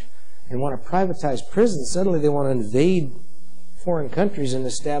trash and want to privatize prisons, suddenly they want to invade foreign countries and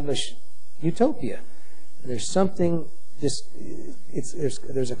establish utopia. There's something,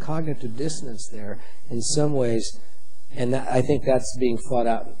 there's a cognitive dissonance there in some ways, and I think that's being fought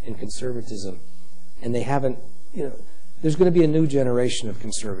out in conservatism. And they haven't, there's going to be a new generation of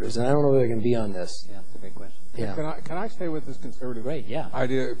conservatives, and I don't know whether they're going to be on this. Yeah, that's a big question. Yeah. Can I stay with this conservative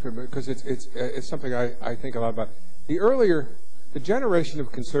idea? Because it's something I think a lot about. The generation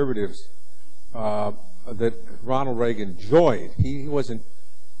of conservatives that Ronald Reagan joined, you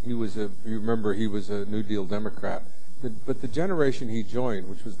remember he was a New Deal Democrat, but the generation he joined,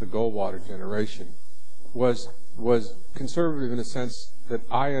 which was the Goldwater generation, was conservative in a sense that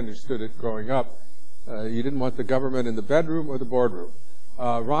I understood it growing up. You didn't want the government in the bedroom or the boardroom.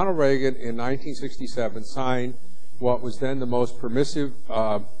 Ronald Reagan in 1967 signed what was then the most permissive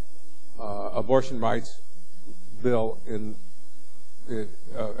abortion rights bill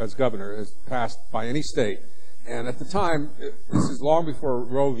as governor, as passed by any state. And at the time, this is long before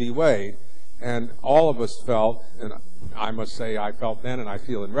Roe v. Wade, and all of us felt, and I must say I felt then and I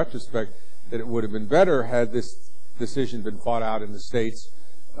feel in retrospect, that it would have been better had this decision been fought out in the states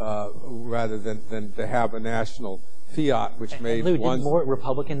rather than to have a national fiat, which made Lou, did more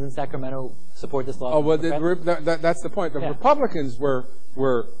Republicans in Sacramento support this law? Oh, well, that's the point. The Republicans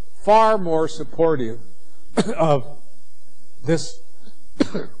were far more supportive of this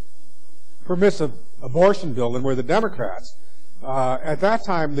permissive abortion bill than were the Democrats. At that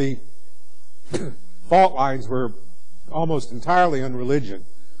time, the fault lines were almost entirely on religion.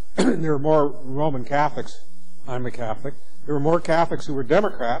 There were more Roman Catholics. I'm a Catholic. There were more Catholics who were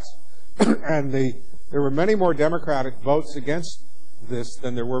Democrats, and there were many more Democratic votes against this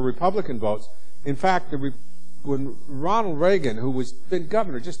than there were Republican votes. In fact, when Ronald Reagan, who was been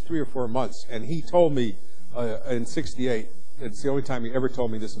governor just 3 or 4 months, and he told me in '68, it's the only time he ever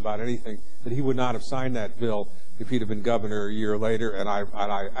told me this about anything, that he would not have signed that bill if he'd have been governor a year later, and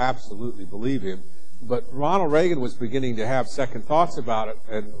I absolutely believe him. But Ronald Reagan was beginning to have second thoughts about it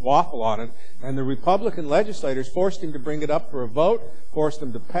and waffle on it, and the Republican legislators forced him to bring it up for a vote, forced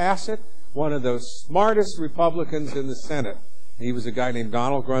him to pass it. One of the smartest Republicans in the Senate, he was a guy named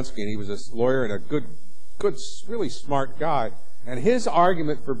Donald Grunsky, and he was a lawyer and a good, really smart guy. And his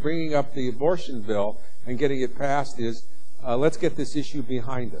argument for bringing up the abortion bill and getting it passed is, let's get this issue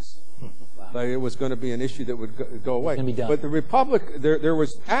behind us. Like it was going to be an issue that would go away. But the there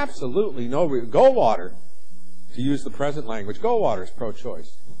was absolutely no Goldwater, to use the present language. Goldwater's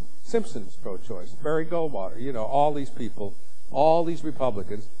pro-choice, Simpson's pro-choice, Barry Goldwater. All these people, all these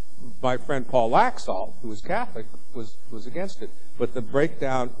Republicans. My friend Paul Laxalt, who was Catholic, was against it. But the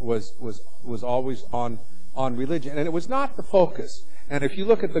breakdown was always on religion, and it was not the focus. And if you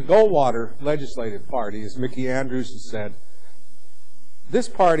look at the Goldwater Legislative Party, as Mickey Andrews has said, this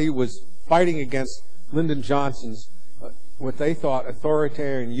party was fighting against Lyndon Johnson's, what they thought,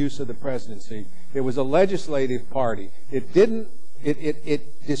 authoritarian use of the presidency. It was a legislative party. It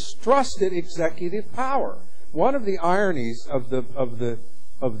distrusted executive power. One of the ironies of the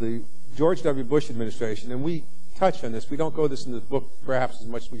George W. Bush administration, and we touch on this, we don't go this in the book perhaps as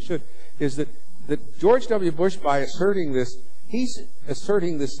much as we should, is that George W. Bush, by asserting this, he's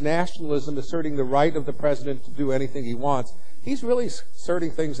asserting this nationalism, asserting the right of the president to do anything he wants. He's really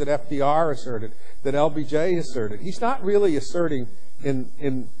asserting things that FDR asserted, that LBJ asserted. He's not really asserting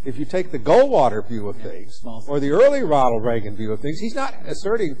if you take the Goldwater view of things, or the early Ronald Reagan view of things, he's not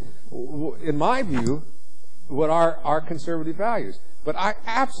asserting, in my view, what are our conservative values. But I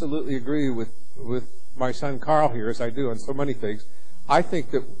absolutely agree with my son Carl here, as I do on so many things. I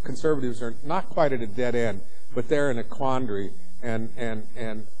think that conservatives are not quite at a dead end, but they're in a quandary. And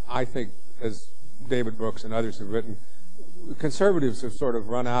I think, as David Brooks and others have written, conservatives have sort of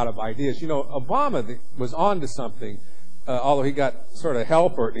run out of ideas. Obama was on to something, although he got sort of hell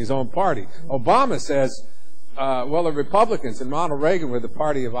for it in his own party. Obama says, well, the Republicans and Ronald Reagan were the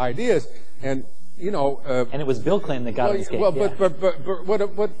party of ideas, and and it was Bill Clinton that got him escaped. Well,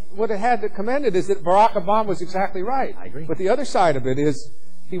 but what it had to commend it is that Barack Obama was exactly right. I agree. But the other side of it is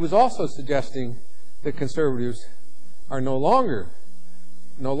he was also suggesting that conservatives are no longer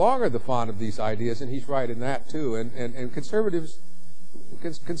the fond of these ideas, and he's right in that too. And conservatives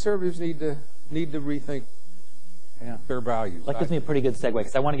need to rethink their values. That gives me a pretty good segue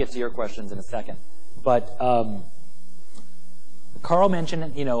because I want to get to your questions in a second. But Carl mentioned,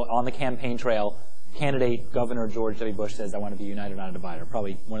 on the campaign trail, candidate Governor George W. Bush says, "I want to be united, not a divider."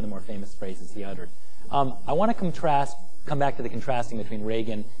 Probably one of the more famous phrases he uttered. I want to come back to the contrasting between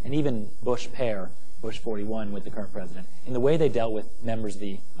Reagan and even Bush pair, Bush 41 with the current president, in the way they dealt with members of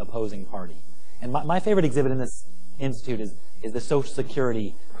the opposing party. And my favorite exhibit in this institute is the Social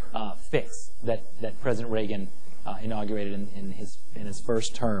Security fix that President Reagan inaugurated in his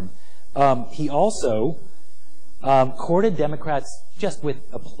first term. He also courted Democrats just with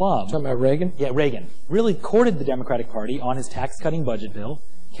aplomb. Talking about Reagan? Yeah, Reagan. Really courted the Democratic Party on his tax-cutting budget bill,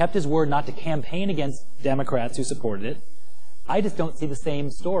 kept his word not to campaign against Democrats who supported it. I just don't see the same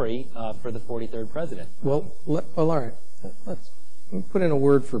story for the 43rd president. Well, all right. Let's put in a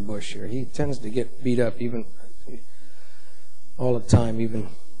word for Bush here. He tends to get beat up even all the time, even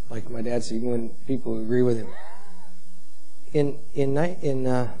like my dad said, even when people agree with him. In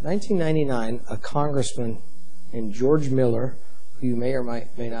 1999, a congressman named George Miller, who you may or may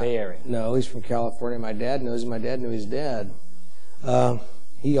not Bay Area. know, he's from California. My dad knows him. My dad knew his dad.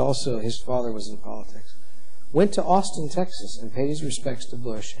 His father was in politics. Went to Austin, Texas, and paid his respects to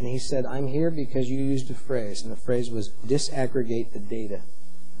Bush. And he said, "I'm here because you used a phrase." And the phrase was, "disaggregate the data."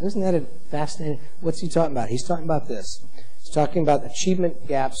 Isn't that fascinating? What's he talking about? He's talking about this. He's talking about achievement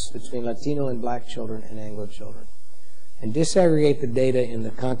gaps between Latino and black children and Anglo children. And disaggregate the data in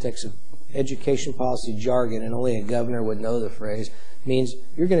the context of education policy jargon, and only a governor would know the phrase, means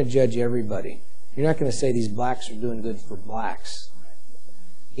you're going to judge everybody. You're not going to say these blacks are doing good for blacks.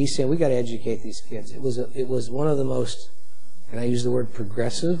 He's saying we got to educate these kids. It was one of the most, can I use the word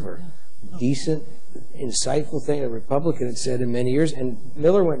progressive or decent, insightful thing a Republican had said in many years. And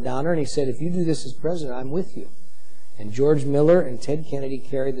Miller went down there and he said, "If you do this as president, I'm with you." And George Miller and Ted Kennedy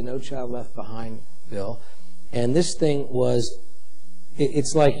carried the No Child Left Behind bill. And this thing was,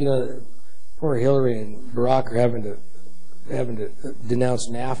 it's like, poor Hillary and Barack are having to denounce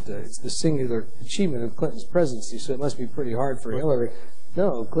NAFTA. It's the singular achievement of Clinton's presidency, so it must be pretty hard for Hillary.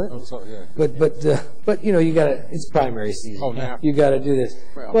 No, Clinton. Oh, sorry, yeah. But you got to. It's primary season. Oh, NAFTA. You got to do this.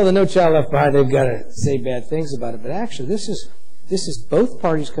 Well, the No Child Left Behind, they've got to say bad things about it. But actually, this is both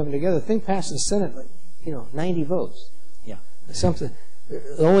parties coming together. The thing passed the Senate, 90 votes. Yeah. Something.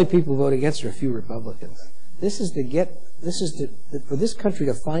 The only people who vote against are a few Republicans. This is for this country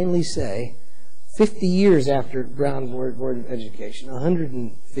to finally say, 50 years after Brown Board of Education,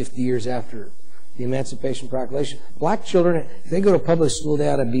 150 years after the Emancipation Proclamation, black children, if they go to public school, they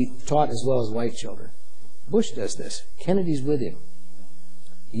ought to be taught as well as white children. Bush does this. Kennedy's with him.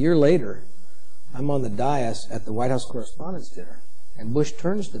 A year later, I'm on the dais at the White House Correspondents' Dinner, and Bush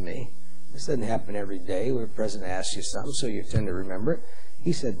turns to me. This doesn't happen every day where the president asks you something, so you tend to remember it.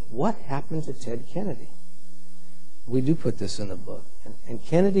 He said, "What happened to Ted Kennedy?" We do put this in the book. And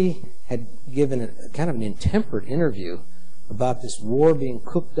Kennedy had given a kind of an intemperate interview about this war being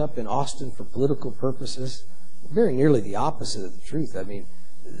cooked up in Austin for political purposes. Very nearly the opposite of the truth. I mean,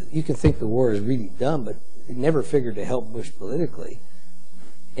 you can think the war is really dumb, but it never figured to help Bush politically.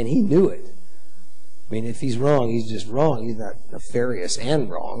 And he knew it. I mean, if he's wrong, he's just wrong. He's not nefarious and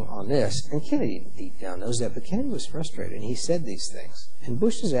wrong on this. And Kennedy deep down knows that. But Kennedy was frustrated, and he said these things. And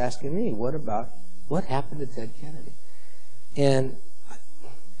Bush is asking me, what happened to Ted Kennedy? And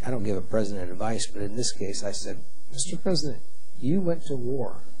I don't give a president advice, but in this case I said, "Mr. President, you went to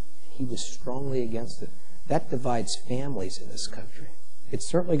war." He was strongly against it. That divides families in this country. It's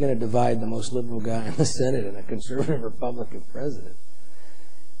certainly going to divide the most liberal guy in the Senate and a conservative Republican president.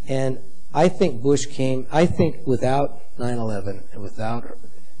 And I think without 9/11 and without,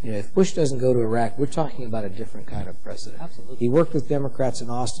 if Bush doesn't go to Iraq, we're talking about a different kind of president. Absolutely. He worked with Democrats in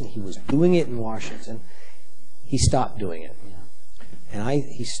Austin. He was doing it in Washington. He stopped doing it. And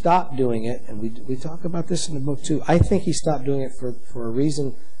he stopped doing it, and we talk about this in the book too. I think he stopped doing it for a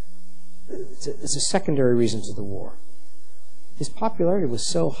reason. It's a secondary reason to the war. His popularity was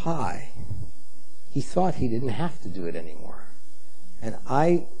so high, he thought he didn't have to do it anymore. And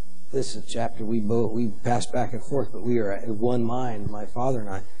this is a chapter we pass back and forth, but we are at one mind, my father and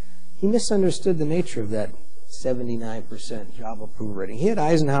I. He misunderstood the nature of that 79% job approval rating. He had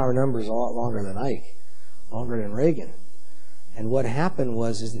Eisenhower numbers a lot longer than Ike, longer than Reagan. And what happened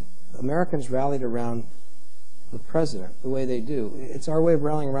was that Americans rallied around the president the way they do. It's our way of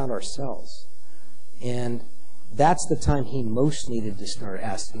rallying around ourselves. And that's the time he most needed to start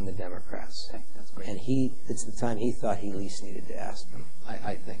asking the Democrats. Okay, that's great. And it's the time he thought he least needed to ask them,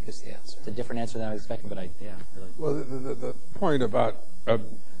 I think is the answer. It's a different answer than I was expecting, but yeah. Really. Well, the point about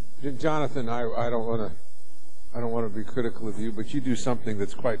Jonathan, I don't want to be critical of you, but you do something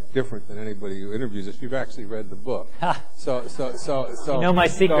that's quite different than anybody who interviews us. You've actually read the book. So you know my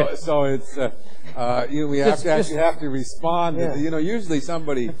secret. So it's we have to respond. Yeah. Usually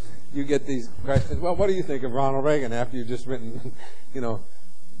somebody. You get these questions. Well, what do you think of Ronald Reagan after you've just written,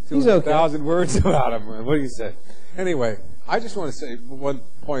 200,000 words about him? What do you say? Anyway, I just want to say one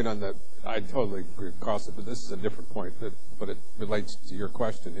point on that. I totally agree with Carlson, but this is a different point, but it relates to your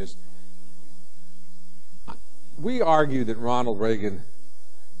question. Is we argue that Ronald Reagan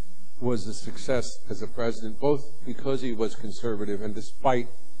was a success as a president, both because he was conservative and despite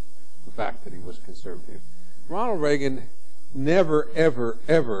the fact that he was conservative. Ronald Reagan never, ever,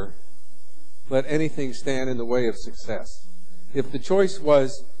 ever let anything stand in the way of success. If the choice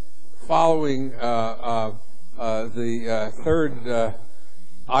was following the third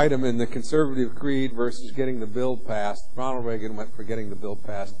item in the conservative creed versus getting the bill passed, Ronald Reagan went for getting the bill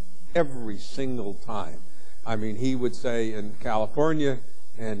passed every single time. I mean, he would say in California,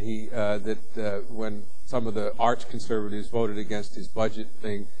 and that when some of the arch conservatives voted against his budget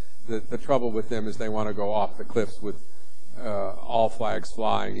thing, the trouble with them is they want to go off the cliffs with all flags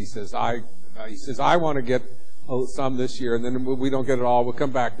flying. He says, I want to get some this year, and then we don't get it all. We'll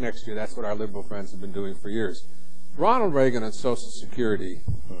come back next year. That's what our liberal friends have been doing for years. Ronald Reagan on Social Security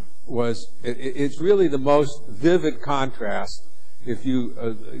it's really the most vivid contrast.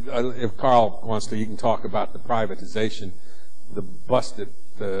 If Carl wants to, you can talk about the privatization, the busted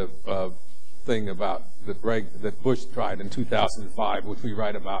thing about that Bush tried in 2005, which we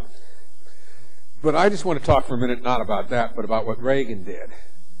write about. But I just want to talk for a minute not about that, but about what Reagan did.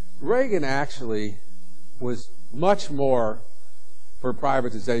 Reagan actually was much more for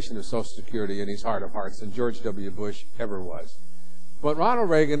privatization of Social Security in his heart of hearts than George W. Bush ever was. But Ronald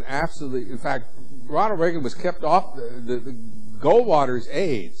Reagan absolutely, in fact, Ronald Reagan was kept off. The Goldwater's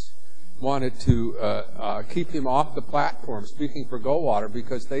aides wanted to keep him off the platform speaking for Goldwater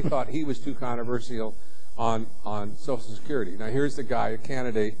because they thought he was too controversial on Social Security. Now here's the guy, a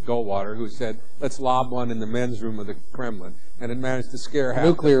candidate, Goldwater, who said, let's lob one in the men's room of the Kremlin, and it managed to scare half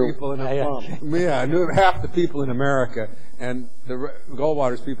the people half the people in America, and the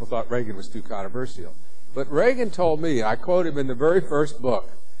Goldwater's people thought Reagan was too controversial. But Reagan told me, I quote him in the very first book,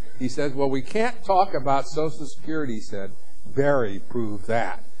 he says, well, we can't talk about Social Security, he said. Barry proved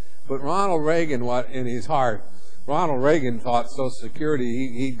that. But Ronald Reagan, in his heart, Ronald Reagan thought Social Security,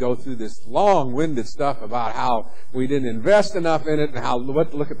 he'd go through this long-winded stuff about how we didn't invest enough in it and how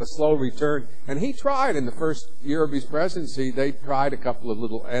look at the slow return. And he tried in the first year of his presidency, they tried a couple of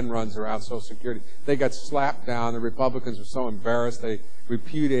little end runs around Social Security. They got slapped down. The Republicans were so embarrassed they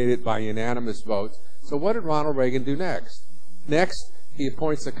repudiated it by unanimous votes. So what did Ronald Reagan do next? Next, he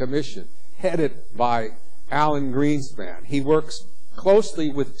appoints a commission headed by Alan Greenspan. He works closely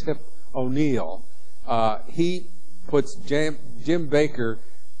with Tip O'Neill. He puts Jim Baker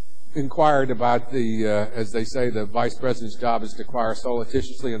inquired about as they say, the vice president's job is to inquire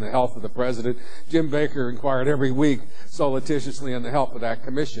solicitously on the health of the president. Jim Baker inquired every week solicitously on the health of that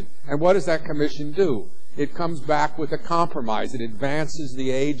commission. And what does that commission do? It comes back with a compromise. It advances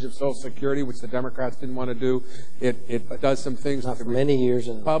the age of Social Security, which the Democrats didn't want to do. It does some things not for many years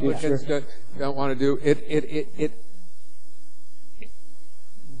in the Republicans don't want to do.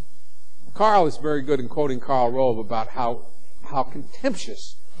 Carl is very good in quoting Karl Rove about how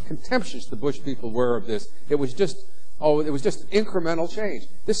contemptuous the Bush people were of this. It was just incremental change.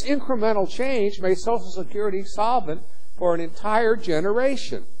 This incremental change made Social Security solvent for an entire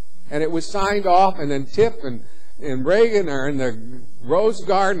generation. And it was signed off, and then Tip and Reagan are in the Rose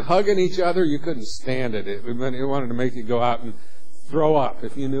Garden hugging each other. You couldn't stand it. It wanted to make you go out and throw up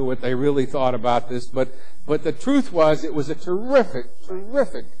if you knew what they really thought about this. But the truth was, it was a terrific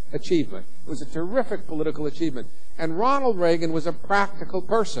achievement. It was a terrific political achievement. And Ronald Reagan was a practical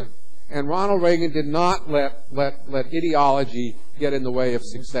person. And Ronald Reagan did not let ideology get in the way of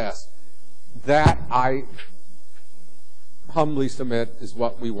success. That, I humbly submit, is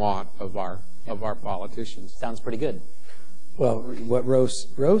what we want of our politicians. Sounds pretty good. Well, what Rove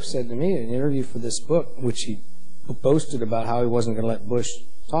said to me in an interview for this book, which he boasted about how he wasn't going to let Bush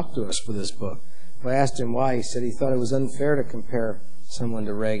talk to us for this book. When I asked him why, he said he thought it was unfair to compare someone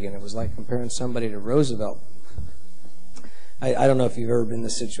to Reagan. It was like comparing somebody to Roosevelt. I don't know if you've ever been in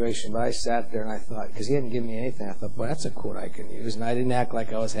this situation, but I sat there and I thought, because he hadn't given me anything, I thought, boy, that's a quote I can use. And I didn't act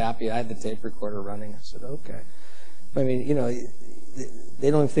like I was happy. I had the tape recorder running. I said, okay. I mean, you know, they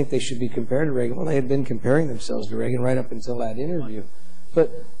don't even think they should be compared to Reagan. Well, they had been comparing themselves to Reagan right up until that interview.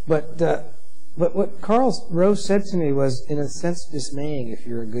 But what Karl Rove said to me was, in a sense, dismaying if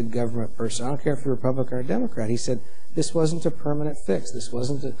you're a good government person. I don't care if you're a Republican or a Democrat. He said, this wasn't a permanent fix. This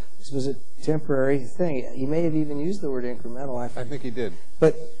was a temporary thing. He may have even used the word incremental. I think he did.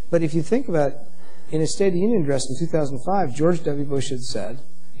 But if you think about it, in his State of the Union address in 2005, George W. Bush had said,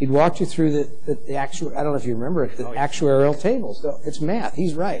 he'd walked you through the actual, I don't know if you remember it, the actuarial tables. So it's math.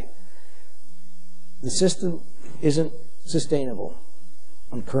 He's right. The system isn't sustainable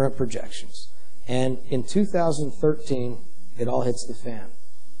on current projections. And in 2013, it all hits the fan.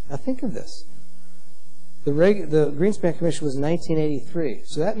 Now think of this. The Greenspan Commission was 1983.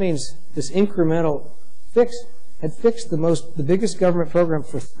 So that means this incremental fix had fixed the biggest government program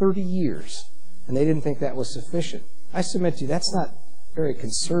for 30 years. And they didn't think that was sufficient. I submit to you, that's not very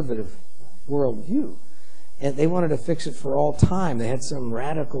conservative worldview. And they wanted to fix it for all time. They had some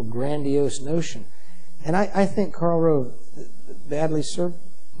radical, grandiose notion. And I think Karl Rove badly served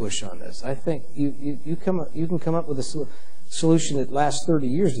Bush on this. I think you can come up with a solution that lasts 30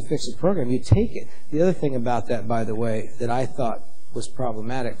 years to fix a program. You take it. The other thing about that, by the way, that I thought was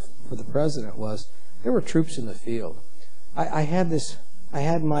problematic for the president was there were troops in the field. I had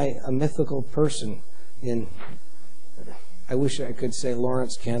a mythical person in, I wish I could say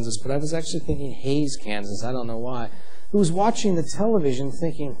Lawrence, Kansas, but I was actually thinking Hays, Kansas. I don't know why. Who was watching the television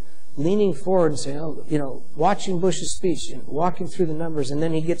thinking, leaning forward and saying, oh, you know, watching Bush's speech and walking through the numbers, and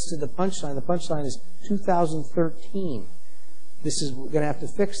then he gets to the punchline. The punchline is 2013. This is, we're going to have to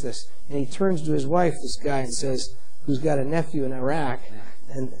fix this. And he turns to his wife, this guy, and says, who's got a nephew in Iraq,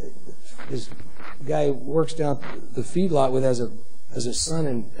 and this guy works down the feedlot with as a son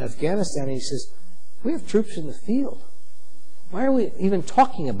in Afghanistan, and he says, we have troops in the field. Why are we even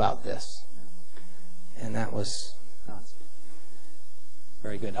talking about this? And that was...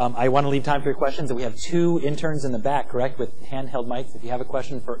 Very good. I want to leave time for your questions. And we have two interns in the back, correct, with handheld mics. If you have a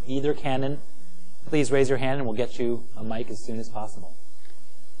question for either Cannon, please raise your hand and we'll get you a mic as soon as possible.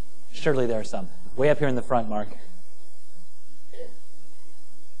 Surely there are some. Way up here in the front, Mark.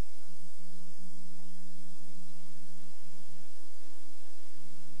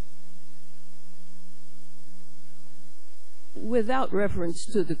 Without reference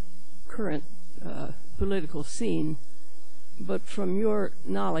to the current political scene, but from your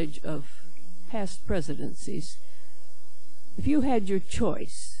knowledge of past presidencies, if you had your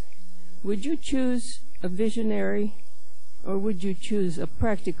choice, would you choose a visionary or would you choose a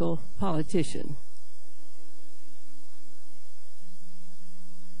practical politician?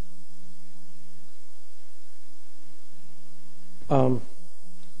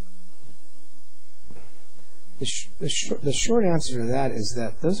 The short answer to that is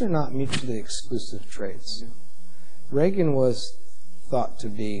that those are not mutually exclusive traits. Reagan was thought to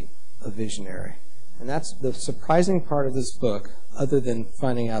be a visionary. And that's the surprising part of this book, other than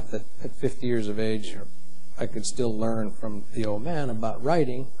finding out that at 50 years of age, I could still learn from the old man about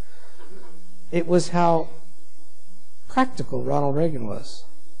writing. It was how practical Ronald Reagan was.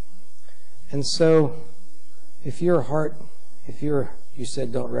 And so, if your heart, you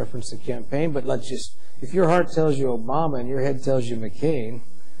said don't reference the campaign, but if your heart tells you Obama and your head tells you McCain,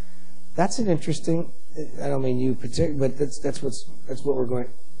 that's an interesting, I don't mean you particularly, but that's what we're going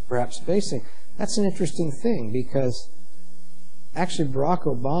perhaps facing. That's an interesting thing because actually Barack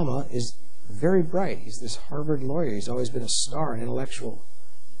Obama is very bright. He's this Harvard lawyer. He's always been a star, an intellectual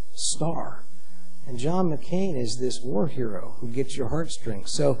star. And John McCain is this war hero who gets your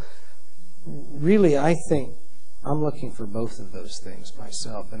heartstrings. So really, I think I'm looking for both of those things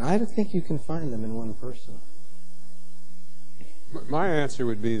myself. And I don't think you can find them in one person. My answer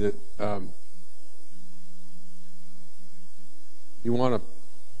would be that you want a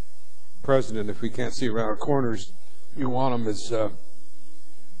president, if we can't see around our corners, you want him as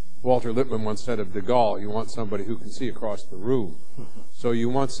Walter Lippmann once said of de Gaulle, you want somebody who can see across the room. So you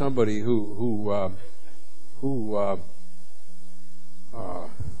want somebody who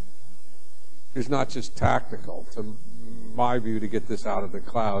is not just tactical. To my view, to get this out of the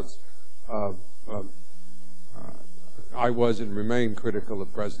clouds, I was and remain critical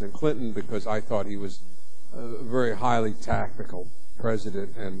of President Clinton because I thought he was a very highly tactical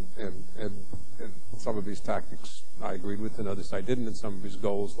president, and some of his tactics I agreed with and others I didn't, and some of his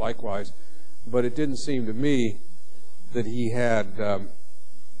goals likewise. But it didn't seem to me that he had, to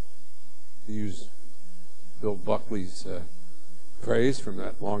use Bill Buckley's phrase from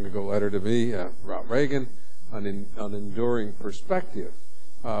that long ago letter to me about Reagan, an enduring perspective.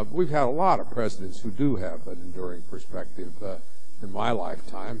 We've had a lot of presidents who do have an enduring perspective in my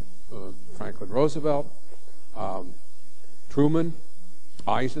lifetime. Franklin Roosevelt, Truman,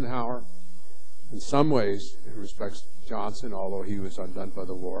 Eisenhower, in some ways, in respects to Johnson, although he was undone by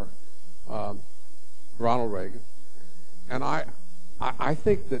the war, Ronald Reagan. And I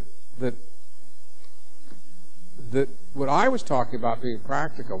think that what I was talking about being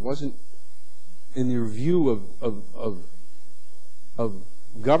practical wasn't in your view of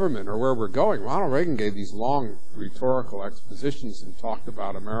government or where we're going. Ronald Reagan gave these long rhetorical expositions and talked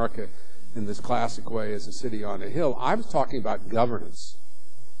about America in this classic way as a city on a hill. I was talking about governance.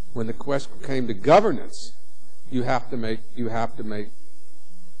 When the question came to governance, you have to make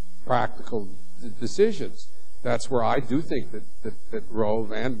practical decisions. That's where I do think that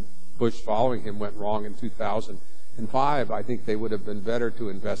Rove and Bush following him went wrong in 2005. I think they would have been better to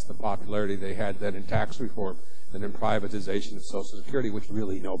invest the popularity they had then in tax reform than in privatization of Social Security, which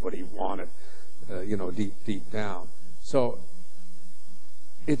really nobody wanted, deep down. So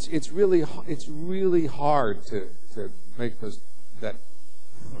it's really hard to make that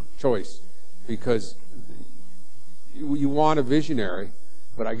choice, because you want a visionary,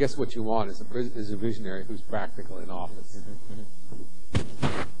 but I guess what you want is a visionary who's practical in office.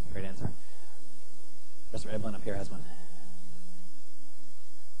 Great answer. Professor Eblin up here has one.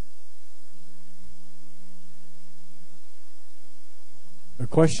 A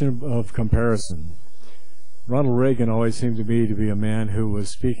question of comparison. Ronald Reagan always seemed to me to be a man who was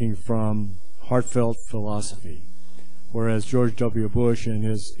speaking from heartfelt philosophy, whereas George W. Bush, in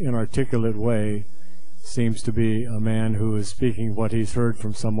his inarticulate way, seems to be a man who is speaking what he's heard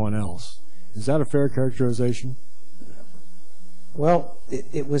from someone else. Is that a fair characterization? Well,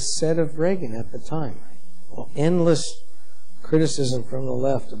 it was said of Reagan at the time. Endless criticism from the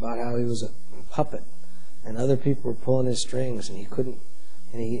left about how he was a puppet and other people were pulling his strings and he couldn't.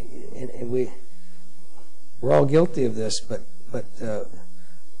 And we're all guilty of this, but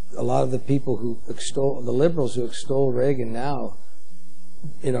a lot of the people who extol, the liberals who extol Reagan now,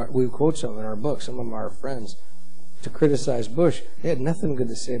 we quote some in our book, some of them are our friends, to criticize Bush. They had nothing good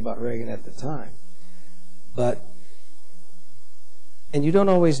to say about Reagan at the time. And you don't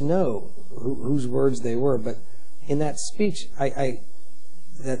always know whose words they were, but in that speech,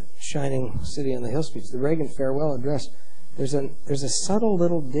 that Shining City on the Hill speech, the Reagan farewell address, there's a subtle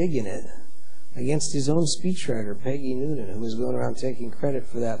little dig in it against his own speechwriter, Peggy Noonan, who was going around taking credit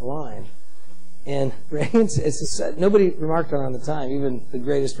for that line. And Reagan, nobody remarked on it at the time, even the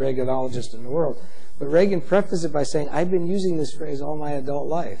greatest Reaganologist in the world, but Reagan prefaced it by saying, I've been using this phrase all my adult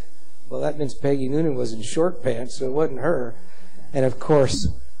life. Well, that means Peggy Noonan was in short pants, so it wasn't her. And of course,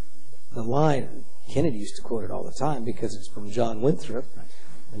 the line, Kennedy used to quote it all the time because it's from John Winthrop.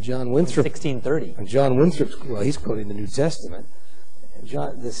 And John Winthrop, 1630. And John Winthrop, well, he's quoting the New Testament. And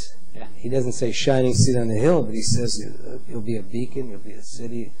he doesn't say shining city on the hill, but he says you'll be a beacon, you'll be a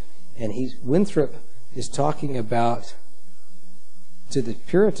city. And Winthrop is talking about, to the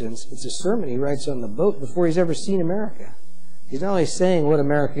Puritans, it's a sermon he writes on the boat before he's ever seen America. He's not only saying what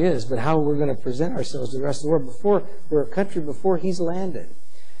America is, but how we're going to present ourselves to the rest of the world. We're a country before he's landed.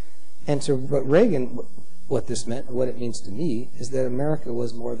 And to Reagan, what this meant, what it means to me, is that America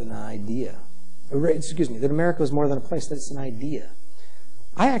was more than an idea. That America was more than a place, that it's an idea.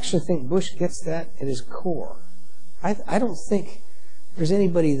 I actually think Bush gets that at his core. I don't think there's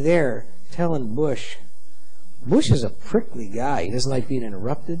anybody there telling Bush is a prickly guy. He doesn't like being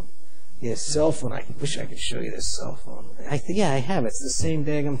interrupted. He has a cell phone. I wish I could show you this cell phone. I have it. It's the same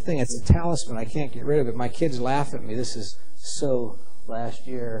daggum thing. It's a talisman. I can't get rid of it. My kids laugh at me. This is so last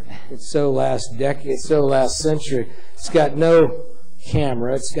year. It's so last decade. It's so last century. It's got no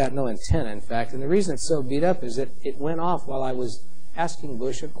camera. It's got no antenna, in fact. And the reason it's so beat up is that it went off while I was asking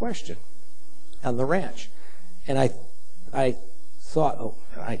Bush a question on the ranch. And I thought,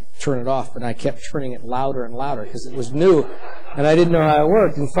 I turn it off, but I kept turning it louder and louder because it was new and I didn't know how it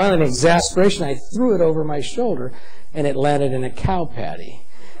worked. And finally, in exasperation, I threw it over my shoulder and it landed in a cow patty.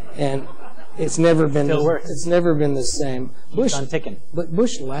 And it's never been the same. Bush, but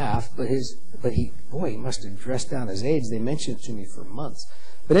Bush laughed, but he must have dressed down his age. They mentioned it to me for months.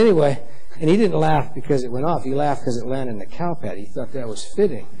 But anyway, and he didn't laugh because it went off. He laughed because it landed in the cow patty. He thought that was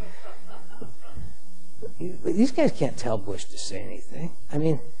fitting. These guys can't tell Bush to say anything. I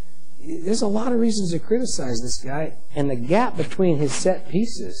mean, there's a lot of reasons to criticize this guy, and the gap between his set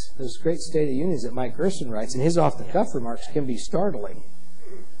pieces, those great State of Unions that Mike Gerson writes, and his off-the-cuff remarks can be startling.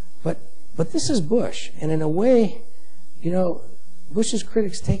 But this is Bush, and in a way, Bush's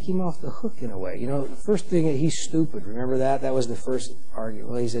critics take him off the hook in a way. The first thing, he's stupid. Remember that? That was the first argument.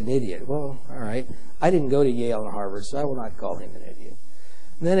 Well, he's an idiot. Well, all right. I didn't go to Yale and Harvard, so I will not call him an idiot.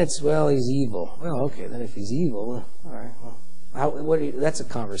 And then it's, well, he's evil. Well, okay, then if he's evil, all right, well, That's a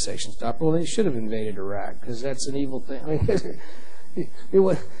conversation stopper. Well, they should have invaded Iraq because that's an evil thing. I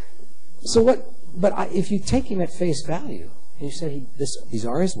mean, so what? But if you take him at face value, and you say these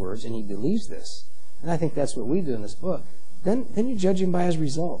are his words, and he believes this, and I think that's what we do in this book, then you judge him by his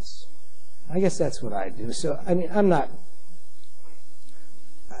results. I guess that's what I do. So, I mean,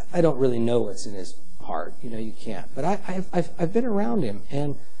 I don't really know what's in his heart. You can't. But I've been around him,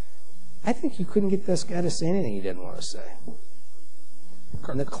 and I think you couldn't get this guy to say anything he didn't want to say.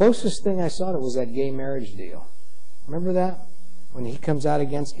 And the closest thing I saw to was that gay marriage deal. Remember that? When he comes out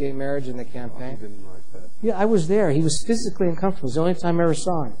against gay marriage in the campaign? He didn't like that. Yeah, I was there. He was physically uncomfortable. It was the only time I ever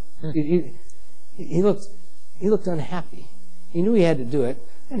saw him. He looked unhappy. He knew he had to do it.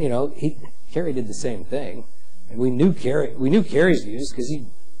 And, Kerry did the same thing. And we knew Kerry's views because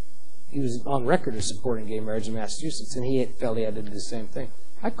he was on record as supporting gay marriage in Massachusetts, and he felt he had to do the same thing.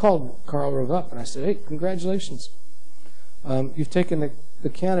 I called Karl Rove up, and I said, hey, congratulations. You've taken the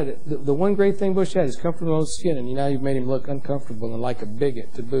candidate. The one great thing Bush had is comfortable in his skin, and now you've made him look uncomfortable and like a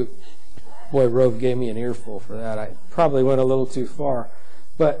bigot to boot. Boy, Rove gave me an earful for that. I probably went a little too far.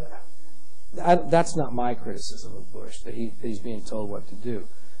 But that's not my criticism of Bush, that he's being told what to do.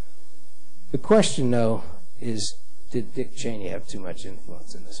 The question, though, is did Dick Cheney have too much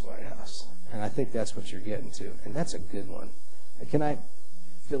influence in this White House? And I think that's what you're getting to. And that's a good one. Can I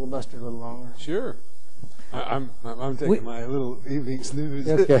filibuster a little longer? Sure. I'm taking my little evening snooze.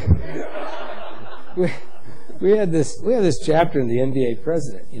 Okay. we had this chapter in the NBA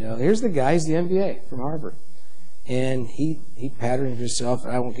President. Here's the guy. He's the MBA from Harvard, and he patterned himself.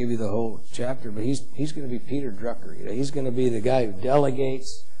 I won't give you the whole chapter, but he's going to be Peter Drucker. He's going to be the guy who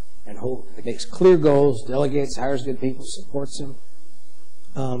delegates and makes clear goals, delegates, hires good people, supports them.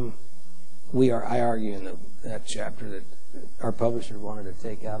 I argue in that chapter that our publisher wanted to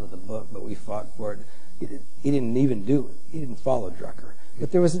take out of the book, but we fought for it. He didn't even do it. He didn't follow Drucker.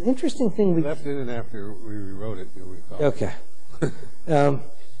 But there was an interesting thing we left it in after we rewrote it. We thought. Okay.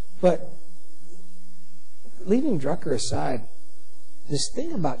 But leaving Drucker aside, this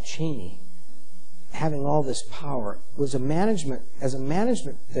thing about Cheney having all this power was a management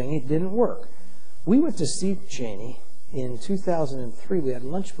thing. It didn't work. We went to see Cheney in 2003. We had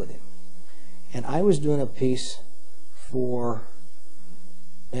lunch with him, and I was doing a piece for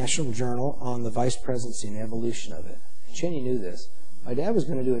National Journal on the vice presidency and the evolution of it. Cheney knew this. My dad was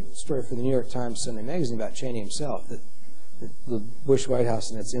going to do a story for the New York Times Sunday Magazine about Cheney himself, that the Bush White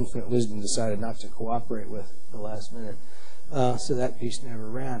House in its infinite wisdom decided not to cooperate with at the last minute. So that piece never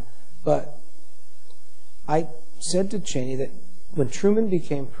ran. But I said to Cheney that when Truman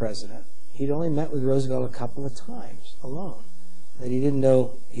became president, he'd only met with Roosevelt a couple of times alone. That he didn't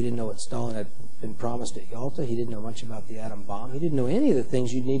know what Stalin had been promised at Yalta. He didn't know much about the atom bomb. He didn't know any of the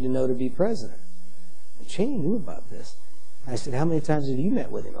things you'd need to know to be president. And Cheney knew about this. I said, how many times have you met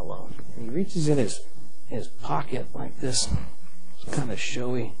with him alone? And he reaches in his pocket like this, kind of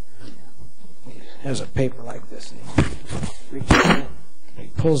showy. He has a paper like this. And he reaches in it, and he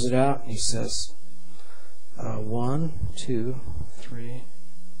pulls it out, and he says, 1, 2, 3,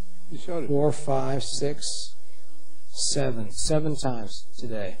 4, 5, 6, 7. 7 times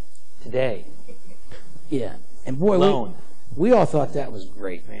today. Today. Yeah. And boy, alone. We all thought that was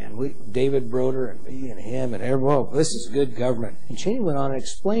great, man. David Broder and me and him and everyone, this is good government. And Cheney went on and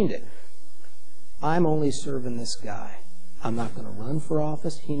explained it. I'm only serving this guy. I'm not going to run for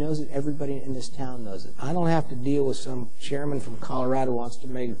office. He knows it. Everybody in this town knows it. I don't have to deal with some chairman from Colorado who wants to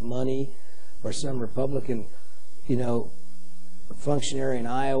make money, or some Republican, functionary in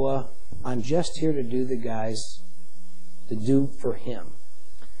Iowa. I'm just here to do to do for him.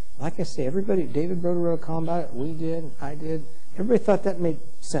 Like I say, everybody, David Broder wrote a column about it. We did. I did. Everybody thought that made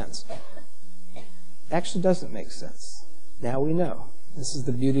sense. Actually doesn't make sense. Now we know. This is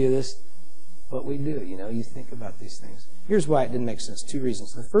the beauty of this, what we do. You think about these things. Here's why it didn't make sense. 2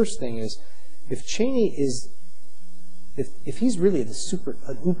 reasons. The first thing is, if Cheney is, if he's really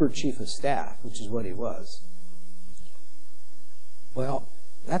an uber chief of staff, which is what he was, well,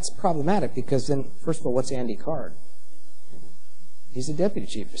 that's problematic because then, first of all, what's Andy Card? He's a deputy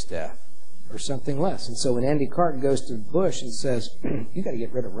chief of staff, or something less. And so when Andy Card goes to Bush and says, you got to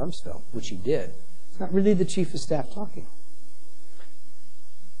get rid of Rumsfeld, which he did, it's not really the chief of staff talking.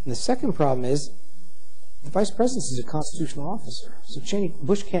 And the second problem is, the vice president is a constitutional officer, so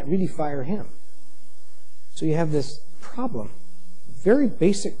Bush can't really fire him. So you have this problem, very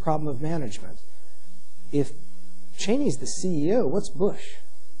basic problem of management. If Cheney's the CEO, what's Bush?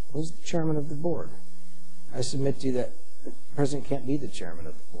 Who's the chairman of the board? I submit to you that the president can't be the chairman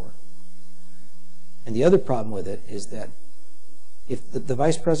of the board. And the other problem with it is that if the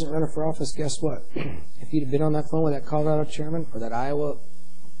vice president running for office, guess what? If he'd have been on that phone with that Colorado chairman or that Iowa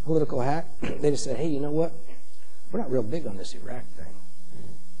political hack, they'd have said, hey, you know what? We're not real big on this Iraq thing.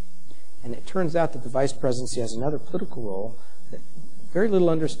 And it turns out that the vice presidency has another political role that very little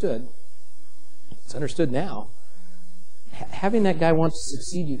understood. It's understood now. Having that guy want to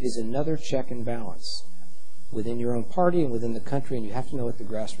succeed you is another check and balance within your own party and within the country, and you have to know what the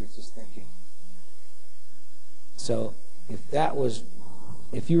grassroots is thinking. So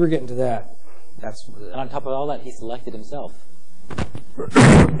if you were getting to that, that's... And on top of all that, he selected himself.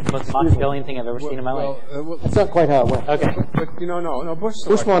 Most Machiavellian thing I've ever seen in my life. That's not quite how it went. Okay. But no,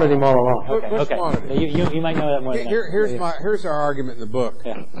 Bush wanted him all along. Bush wanted him. You might know that more than I. Here's our argument in the book.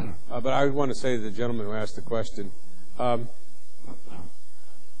 Yeah. But I want to say to the gentleman who asked the question,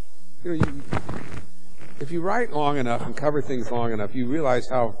 if you write long enough and cover things long enough, you realize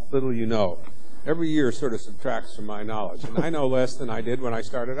how little you know. Every year sort of subtracts from my knowledge. And I know less than I did when I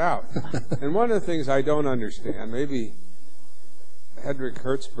started out. And one of the things I don't understand, maybe Hedrick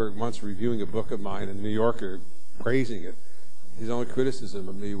Hertzberg once reviewing a book of mine in New Yorker, praising it, his only criticism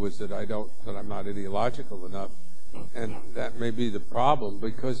of me was that I'm not ideological enough. And that may be the problem,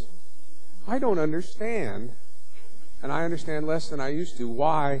 because I don't understand, and I understand less than I used to,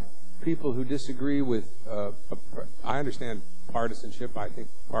 why people who disagree with, I understand partisanship. I think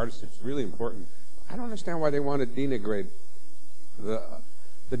partisanship is really important. I don't understand why they want to denigrate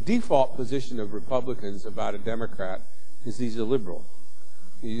the default position of Republicans about a Democrat is he's a liberal,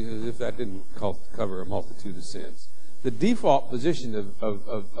 as if that didn't cover a multitude of sins. The default position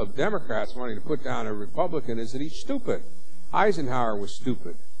of Democrats wanting to put down a Republican is that he's stupid. Eisenhower was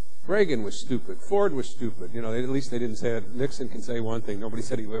stupid. Reagan was stupid. Ford was stupid. At least they didn't say it. Nixon can say one thing. Nobody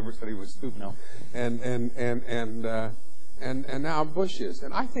ever said he was stupid. No. And now Bush is.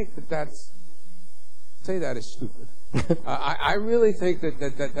 And I think that is stupid. I really think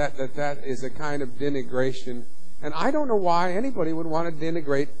that is a kind of denigration. And I don't know why anybody would want to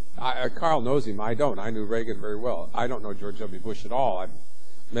denigrate. Carl knows him. I don't. I knew Reagan very well. I don't know George W. Bush at all. I've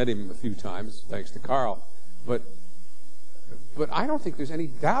met him a few times, thanks to Carl. But I don't think there's any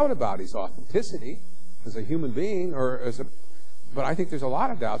doubt about his authenticity as a human being, but I think there's a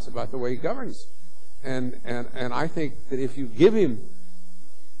lot of doubts about the way he governs. And I think that if you give him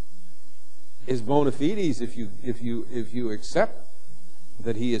his bona fides, if you accept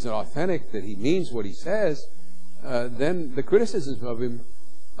that he is authentic, that he means what he says, then the criticisms of him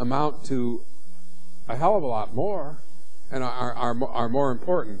amount to a hell of a lot more and are more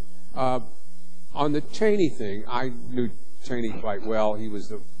important. On the Cheney thing, I knew Cheney quite well. He was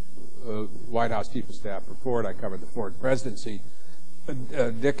the White House Chief of Staff for Ford. I covered the Ford presidency.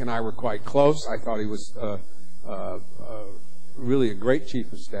 Dick and I were quite close. I thought he was really a great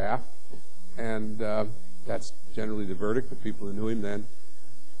Chief of Staff, and that's generally the verdict of people who knew him then.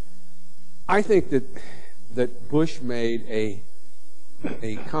 I think that Bush made a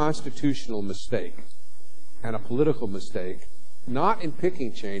constitutional mistake and a political mistake, not in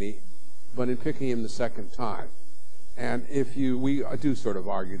picking Cheney, but in picking him the second time. And we do sort of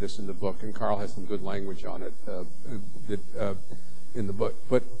argue this in the book, and Carl has some good language on it in the book.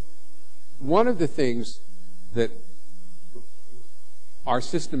 But one of the things that our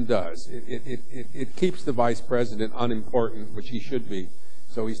system does, it keeps the vice president unimportant, which he should be,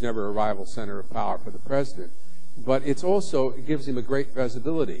 so he's never a rival center of power for the president. But it gives him a great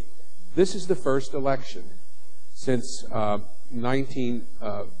visibility. This is the first election since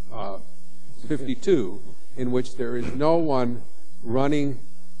 1952 in which there is no one running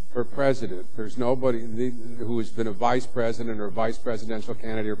for president. There's nobody who has been a vice president or a vice presidential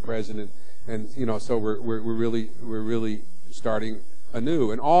candidate or president, and so we're really starting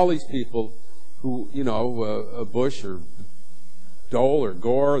anew. And all these people who Bush or Dole or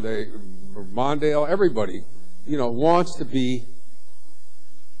Gore, or Mondale, everybody wants to be.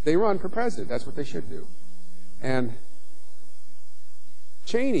 They run for president. That's what they should do. And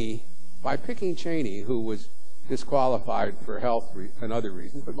Cheney, by picking Cheney, who was disqualified for health and other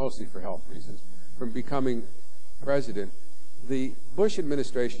reasons, but mostly for health reasons, from becoming president, the Bush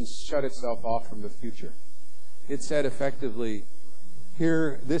administration shut itself off from the future. It said effectively,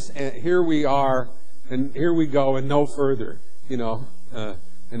 here we are, and here we go, and no further.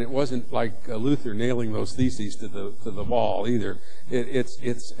 And it wasn't like Luther nailing those theses to the wall either. It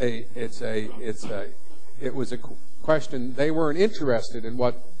was a question. They weren't interested in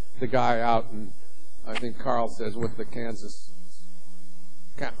what the guy out in, I think Carl says, what the chairman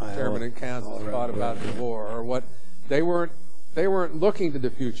in Kansas thought about the war, or what they weren't They weren't looking to the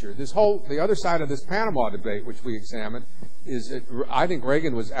future. The other side of this Panama debate, which we examined, is I think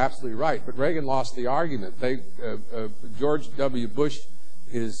Reagan was absolutely right, but Reagan lost the argument. George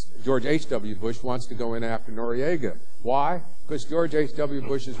H.W. Bush wants to go in after Noriega. Why? Because George H.W.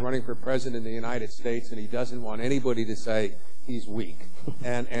 Bush is running for president of the United States, and he doesn't want anybody to say he's weak.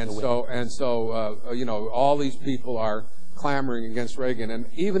 So all these people are clamoring against Reagan, and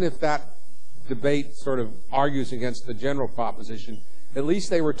even if that debate sort of argues against the general proposition, at least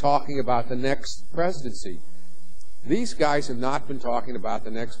they were talking about the next presidency. These guys have not been talking about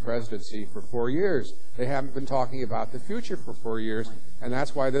the next presidency for 4 years. They haven't been talking about the future for 4 years, and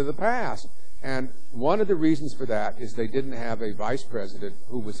that's why they're the past. And one of the reasons for that is they didn't have a vice president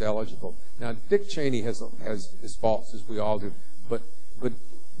who was eligible. Now, Dick Cheney has his faults, as we all do, but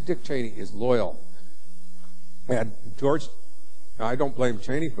Dick Cheney is loyal. And I don't blame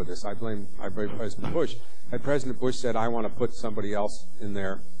Cheney for this. I blame President Bush. And President Bush said, I want to put somebody else in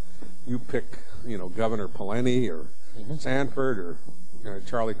there. You pick, Governor Pawlenty or Sanford or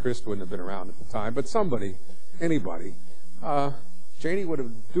Charlie Crist wouldn't have been around at the time, but anybody. Cheney would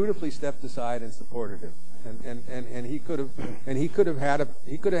have dutifully stepped aside and supported him, and he could have had a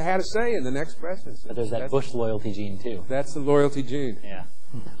say in the next presidency. But there's that Bush loyalty gene too. That's the loyalty gene. Yeah.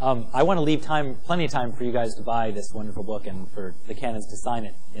 I want to leave plenty of time for you guys to buy this wonderful book and for the Cannons to sign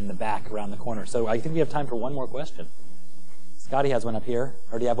it in the back around the corner. So I think we have time for one more question. Scotty has one up here.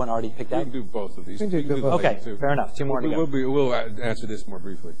 Or do you have one already picked out? We can do both of these. Okay, fair enough. Two more to go. We'll answer this more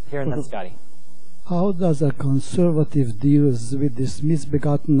briefly. Here and then Scotty. How does a conservative deals with this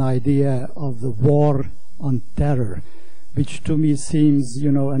misbegotten idea of the war on terror, which to me seems,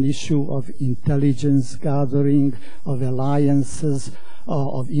 an issue of intelligence gathering, of alliances,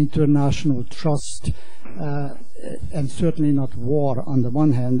 of international trust, and certainly not war on the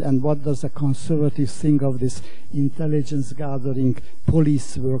one hand. And what does a conservative think of this intelligence gathering,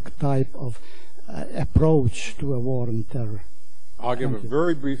 police work type of approach to a war on terror? I'll give a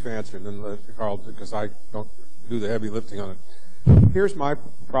very brief answer, and then let Carl, because I don't do the heavy lifting on it. Here's my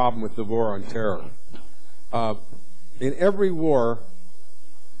problem with the war on terror. In every war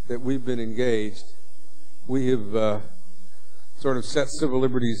that we've been engaged, we have sort of set civil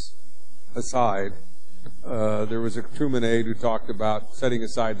liberties aside. There was a Truman aide who talked about setting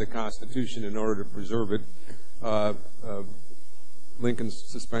aside the Constitution in order to preserve it. Lincoln's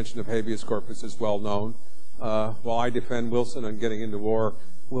suspension of habeas corpus is well known. While I defend Wilson on getting into war,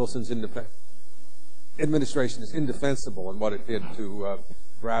 Wilson's administration is indefensible in what it did to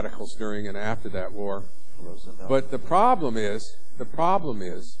radicals during and after that war. But the problem is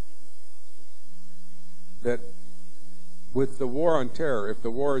that with the war on terror, if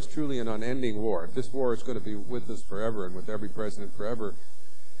the war is truly an unending war, if this war is going to be with us forever and with every president forever,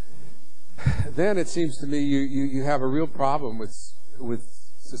 then it seems to me you have a real problem with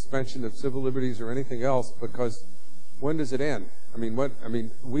suspension of civil liberties or anything else, because when does it end?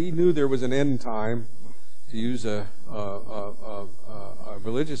 We knew there was an end time, to use a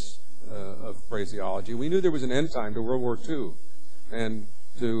religious phraseology. We knew there was an end time to World War II and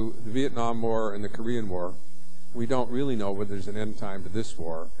to the Vietnam War and the Korean War. We don't really know whether there's an end time to this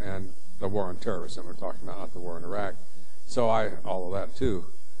war and the war on terrorism we're talking about, not the war in Iraq. So all of that too.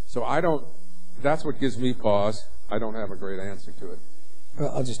 So that's what gives me pause. I don't have a great answer to it.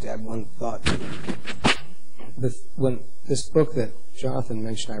 Well, I'll just add one thought. When this book that Jonathan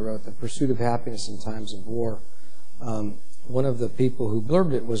mentioned I wrote, The Pursuit of Happiness in Times of War, one of the people who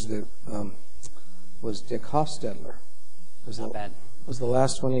blurbed it was Dick Hofstadter. Not bad. Was the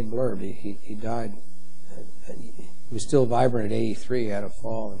last one he blurbed. He died. He was still vibrant at 83, had a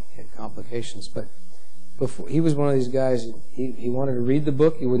fall and had complications. But he was one of these guys, he wanted to read the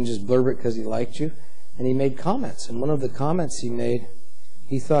book. He wouldn't just blurb it because he liked you. And he made comments. And one of the comments he made,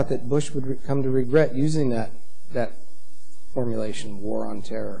 he thought that Bush would come to regret using that formulation, war on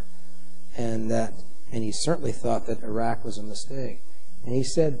terror. And he certainly thought that Iraq was a mistake. And he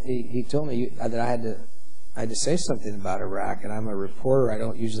said, he told me that I had to say something about Iraq, and I'm a reporter. I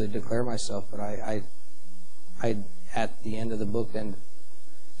don't usually declare myself, but I at the end of the book then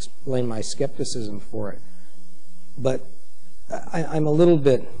explain my skepticism for it. But I'm a little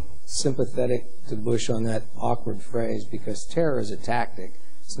bit sympathetic to Bush on that awkward phrase, because terror is a tactic.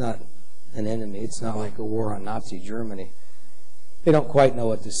 It's not an enemy. It's not like a war on Nazi Germany. They don't quite know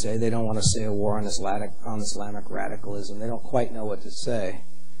what to say. They don't want to say a war on Islamic radicalism. They don't quite know what to say.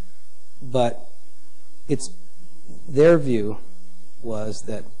 But their view was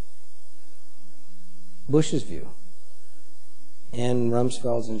that Bush's view, and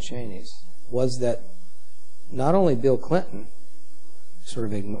Rumsfeld's and Cheney's, was that not only Bill Clinton,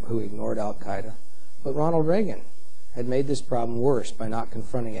 who ignored Al-Qaeda, but Ronald Reagan had made this problem worse by not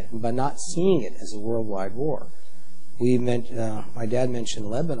confronting it and by not seeing it as a worldwide war. My dad mentioned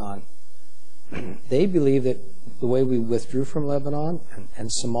Lebanon. They believe that the way we withdrew from Lebanon and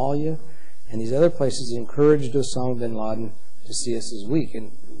Somalia and these other places encouraged Osama bin Laden to see us as weak.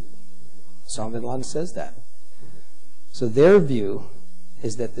 And Osama bin Laden says that. So their view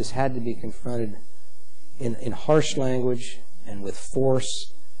is that this had to be confronted in harsh language and with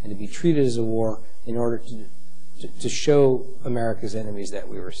force and to be treated as a war in order to show America's enemies that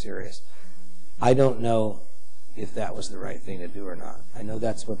we were serious. I don't know if that was the right thing to do or not. I know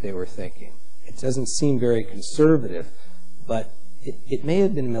that's what they were thinking. It doesn't seem very conservative, but it may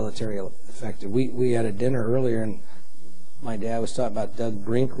have been military effective. We had a dinner earlier, and my dad was talking about Doug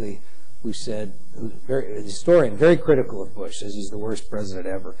Brinkley, who said, a historian, very critical of Bush, says he's the worst president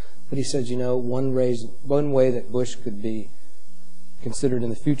ever. But he said, one way that Bush could be considered in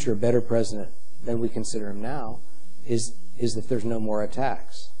the future a better president than we consider him now is if there's no more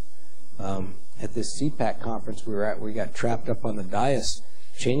attacks. At this CPAC conference we were at, we got trapped up on the dais.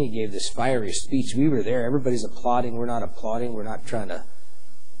 Cheney gave this fiery speech. We were there. Everybody's applauding. We're not applauding. We're not trying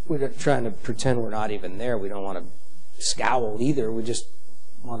to pretend we're not even there. We don't want to scowl either. We just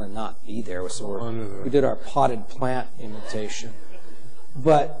want to not be there. So we did our potted plant imitation.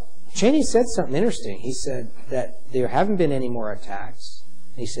 But Cheney said something interesting. He said that there haven't been any more attacks.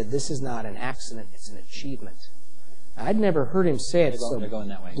 And he said this is not an accident, it's an achievement. I'd never heard him say it so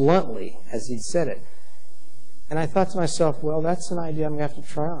bluntly as he said it. And I thought to myself, well, that's an idea I'm going to have to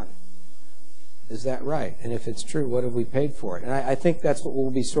try on. Is that right? And if it's true, what have we paid for it? And I think that's what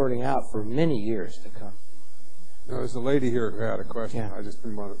we'll be sorting out for many years to come. Now, there's a lady here who had a question. Yeah. I just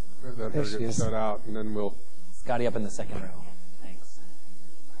didn't want to let her get shut out, and then we'll... Scotty up in the second row. Thanks.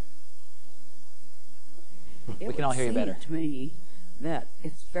 We can all hear you better. It would seem to me that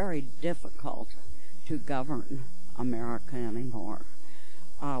it's very difficult to govern America anymore.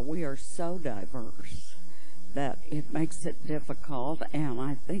 We are so diverse that it makes it difficult, and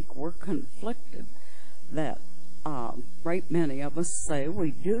I think we're conflicted that great many of us say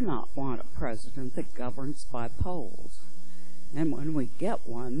we do not want a president that governs by polls. And when we get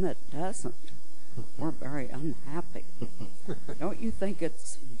one that doesn't, we're very unhappy. Don't you think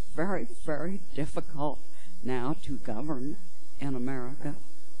it's very, very difficult now to govern in America?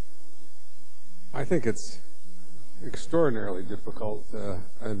 I think it's extraordinarily difficult,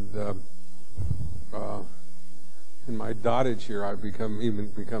 and in my dotage here, I've become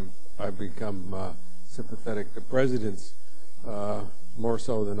sympathetic to presidents more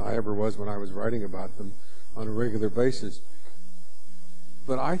so than I ever was when I was writing about them on a regular basis.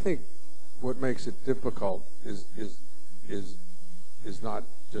 But I think what makes it difficult is not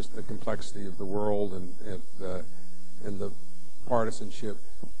just the complexity of the world and the partisanship,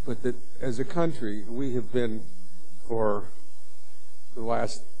 but that as a country we have been for the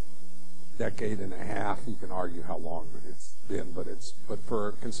last decade and a half, you can argue how long it's been, but for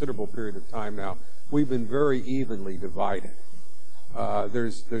a considerable period of time now, we've been very evenly divided.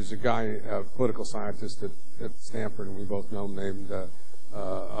 There's a guy, a political scientist at Stanford, and we both know him, named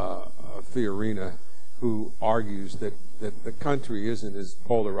Fiorina, who argues that the country isn't as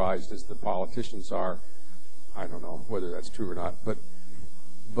polarized as the politicians are. I don't know whether that's true or not, but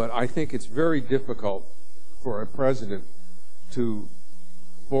I think it's very difficult for a president to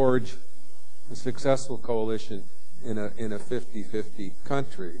forge a successful coalition in a 50-50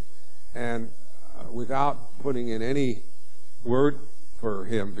 country, and without putting in any word for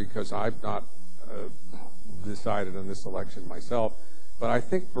him, because I've not decided on this election myself, but I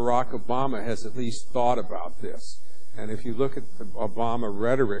think Barack Obama has at least thought about this. And if you look at the Obama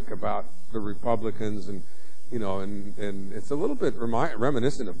rhetoric about the Republicans, and it's a little bit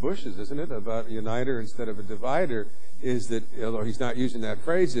reminiscent of Bush's, isn't it? About a uniter instead of a divider, is that, although he's not using that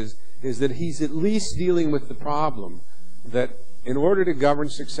phrase, is that he's at least dealing with the problem that in order to govern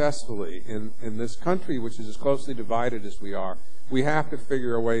successfully in this country, which is as closely divided as we are, we have to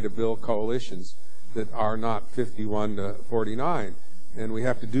figure a way to build coalitions that are not 51 to 49. And we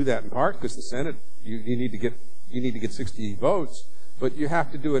have to do that in part because the Senate, you need to get 60 votes, but you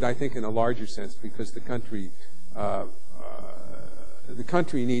have to do it, I think, in a larger sense, because the country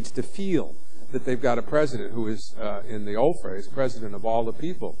needs to feel that they've got a president who is, in the old phrase, president of all the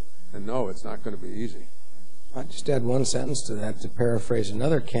people. And no, it's not going to be easy. I'll just add one sentence to that to paraphrase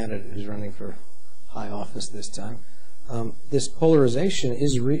another candidate who's running for high office this time. This polarization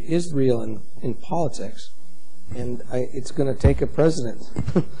is real in politics, and it's going to take a president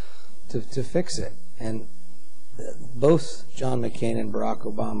to fix it. And both John McCain and Barack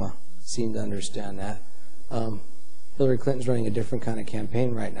Obama seem to understand that. Hillary Clinton's running a different kind of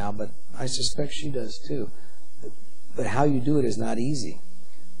campaign right now, but I suspect she does too. But how you do it is not easy.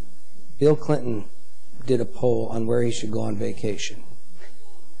 Bill Clinton did a poll on where he should go on vacation.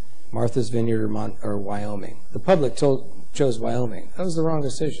 Martha's Vineyard or Wyoming. The public chose Wyoming. That was the wrong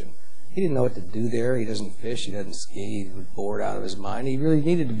decision. He didn't know what to do there. He doesn't fish. He doesn't ski. He was bored out of his mind. He really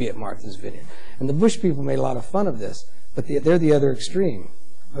needed to be at Martha's Vineyard. And the Bush people made a lot of fun of this, but they're the other extreme.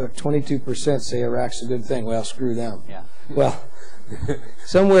 22% say Iraq's a good thing. Well, screw them. Yeah. Well,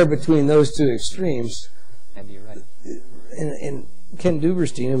 somewhere between those two extremes. Maybe you're right. And Ken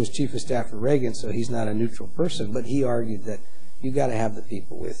Duberstein, who was chief of staff for Reagan, so he's not a neutral person, but he argued that you got to have the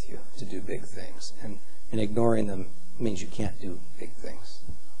people with you to do big things, and ignoring them means you can't do big things.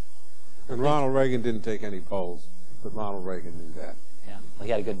 And Ronald Reagan didn't take any polls, but Ronald Reagan knew that. Yeah, well,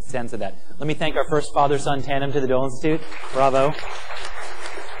 he had a good sense of that. Let me thank our first father-son tandem to the Dole Institute. Bravo.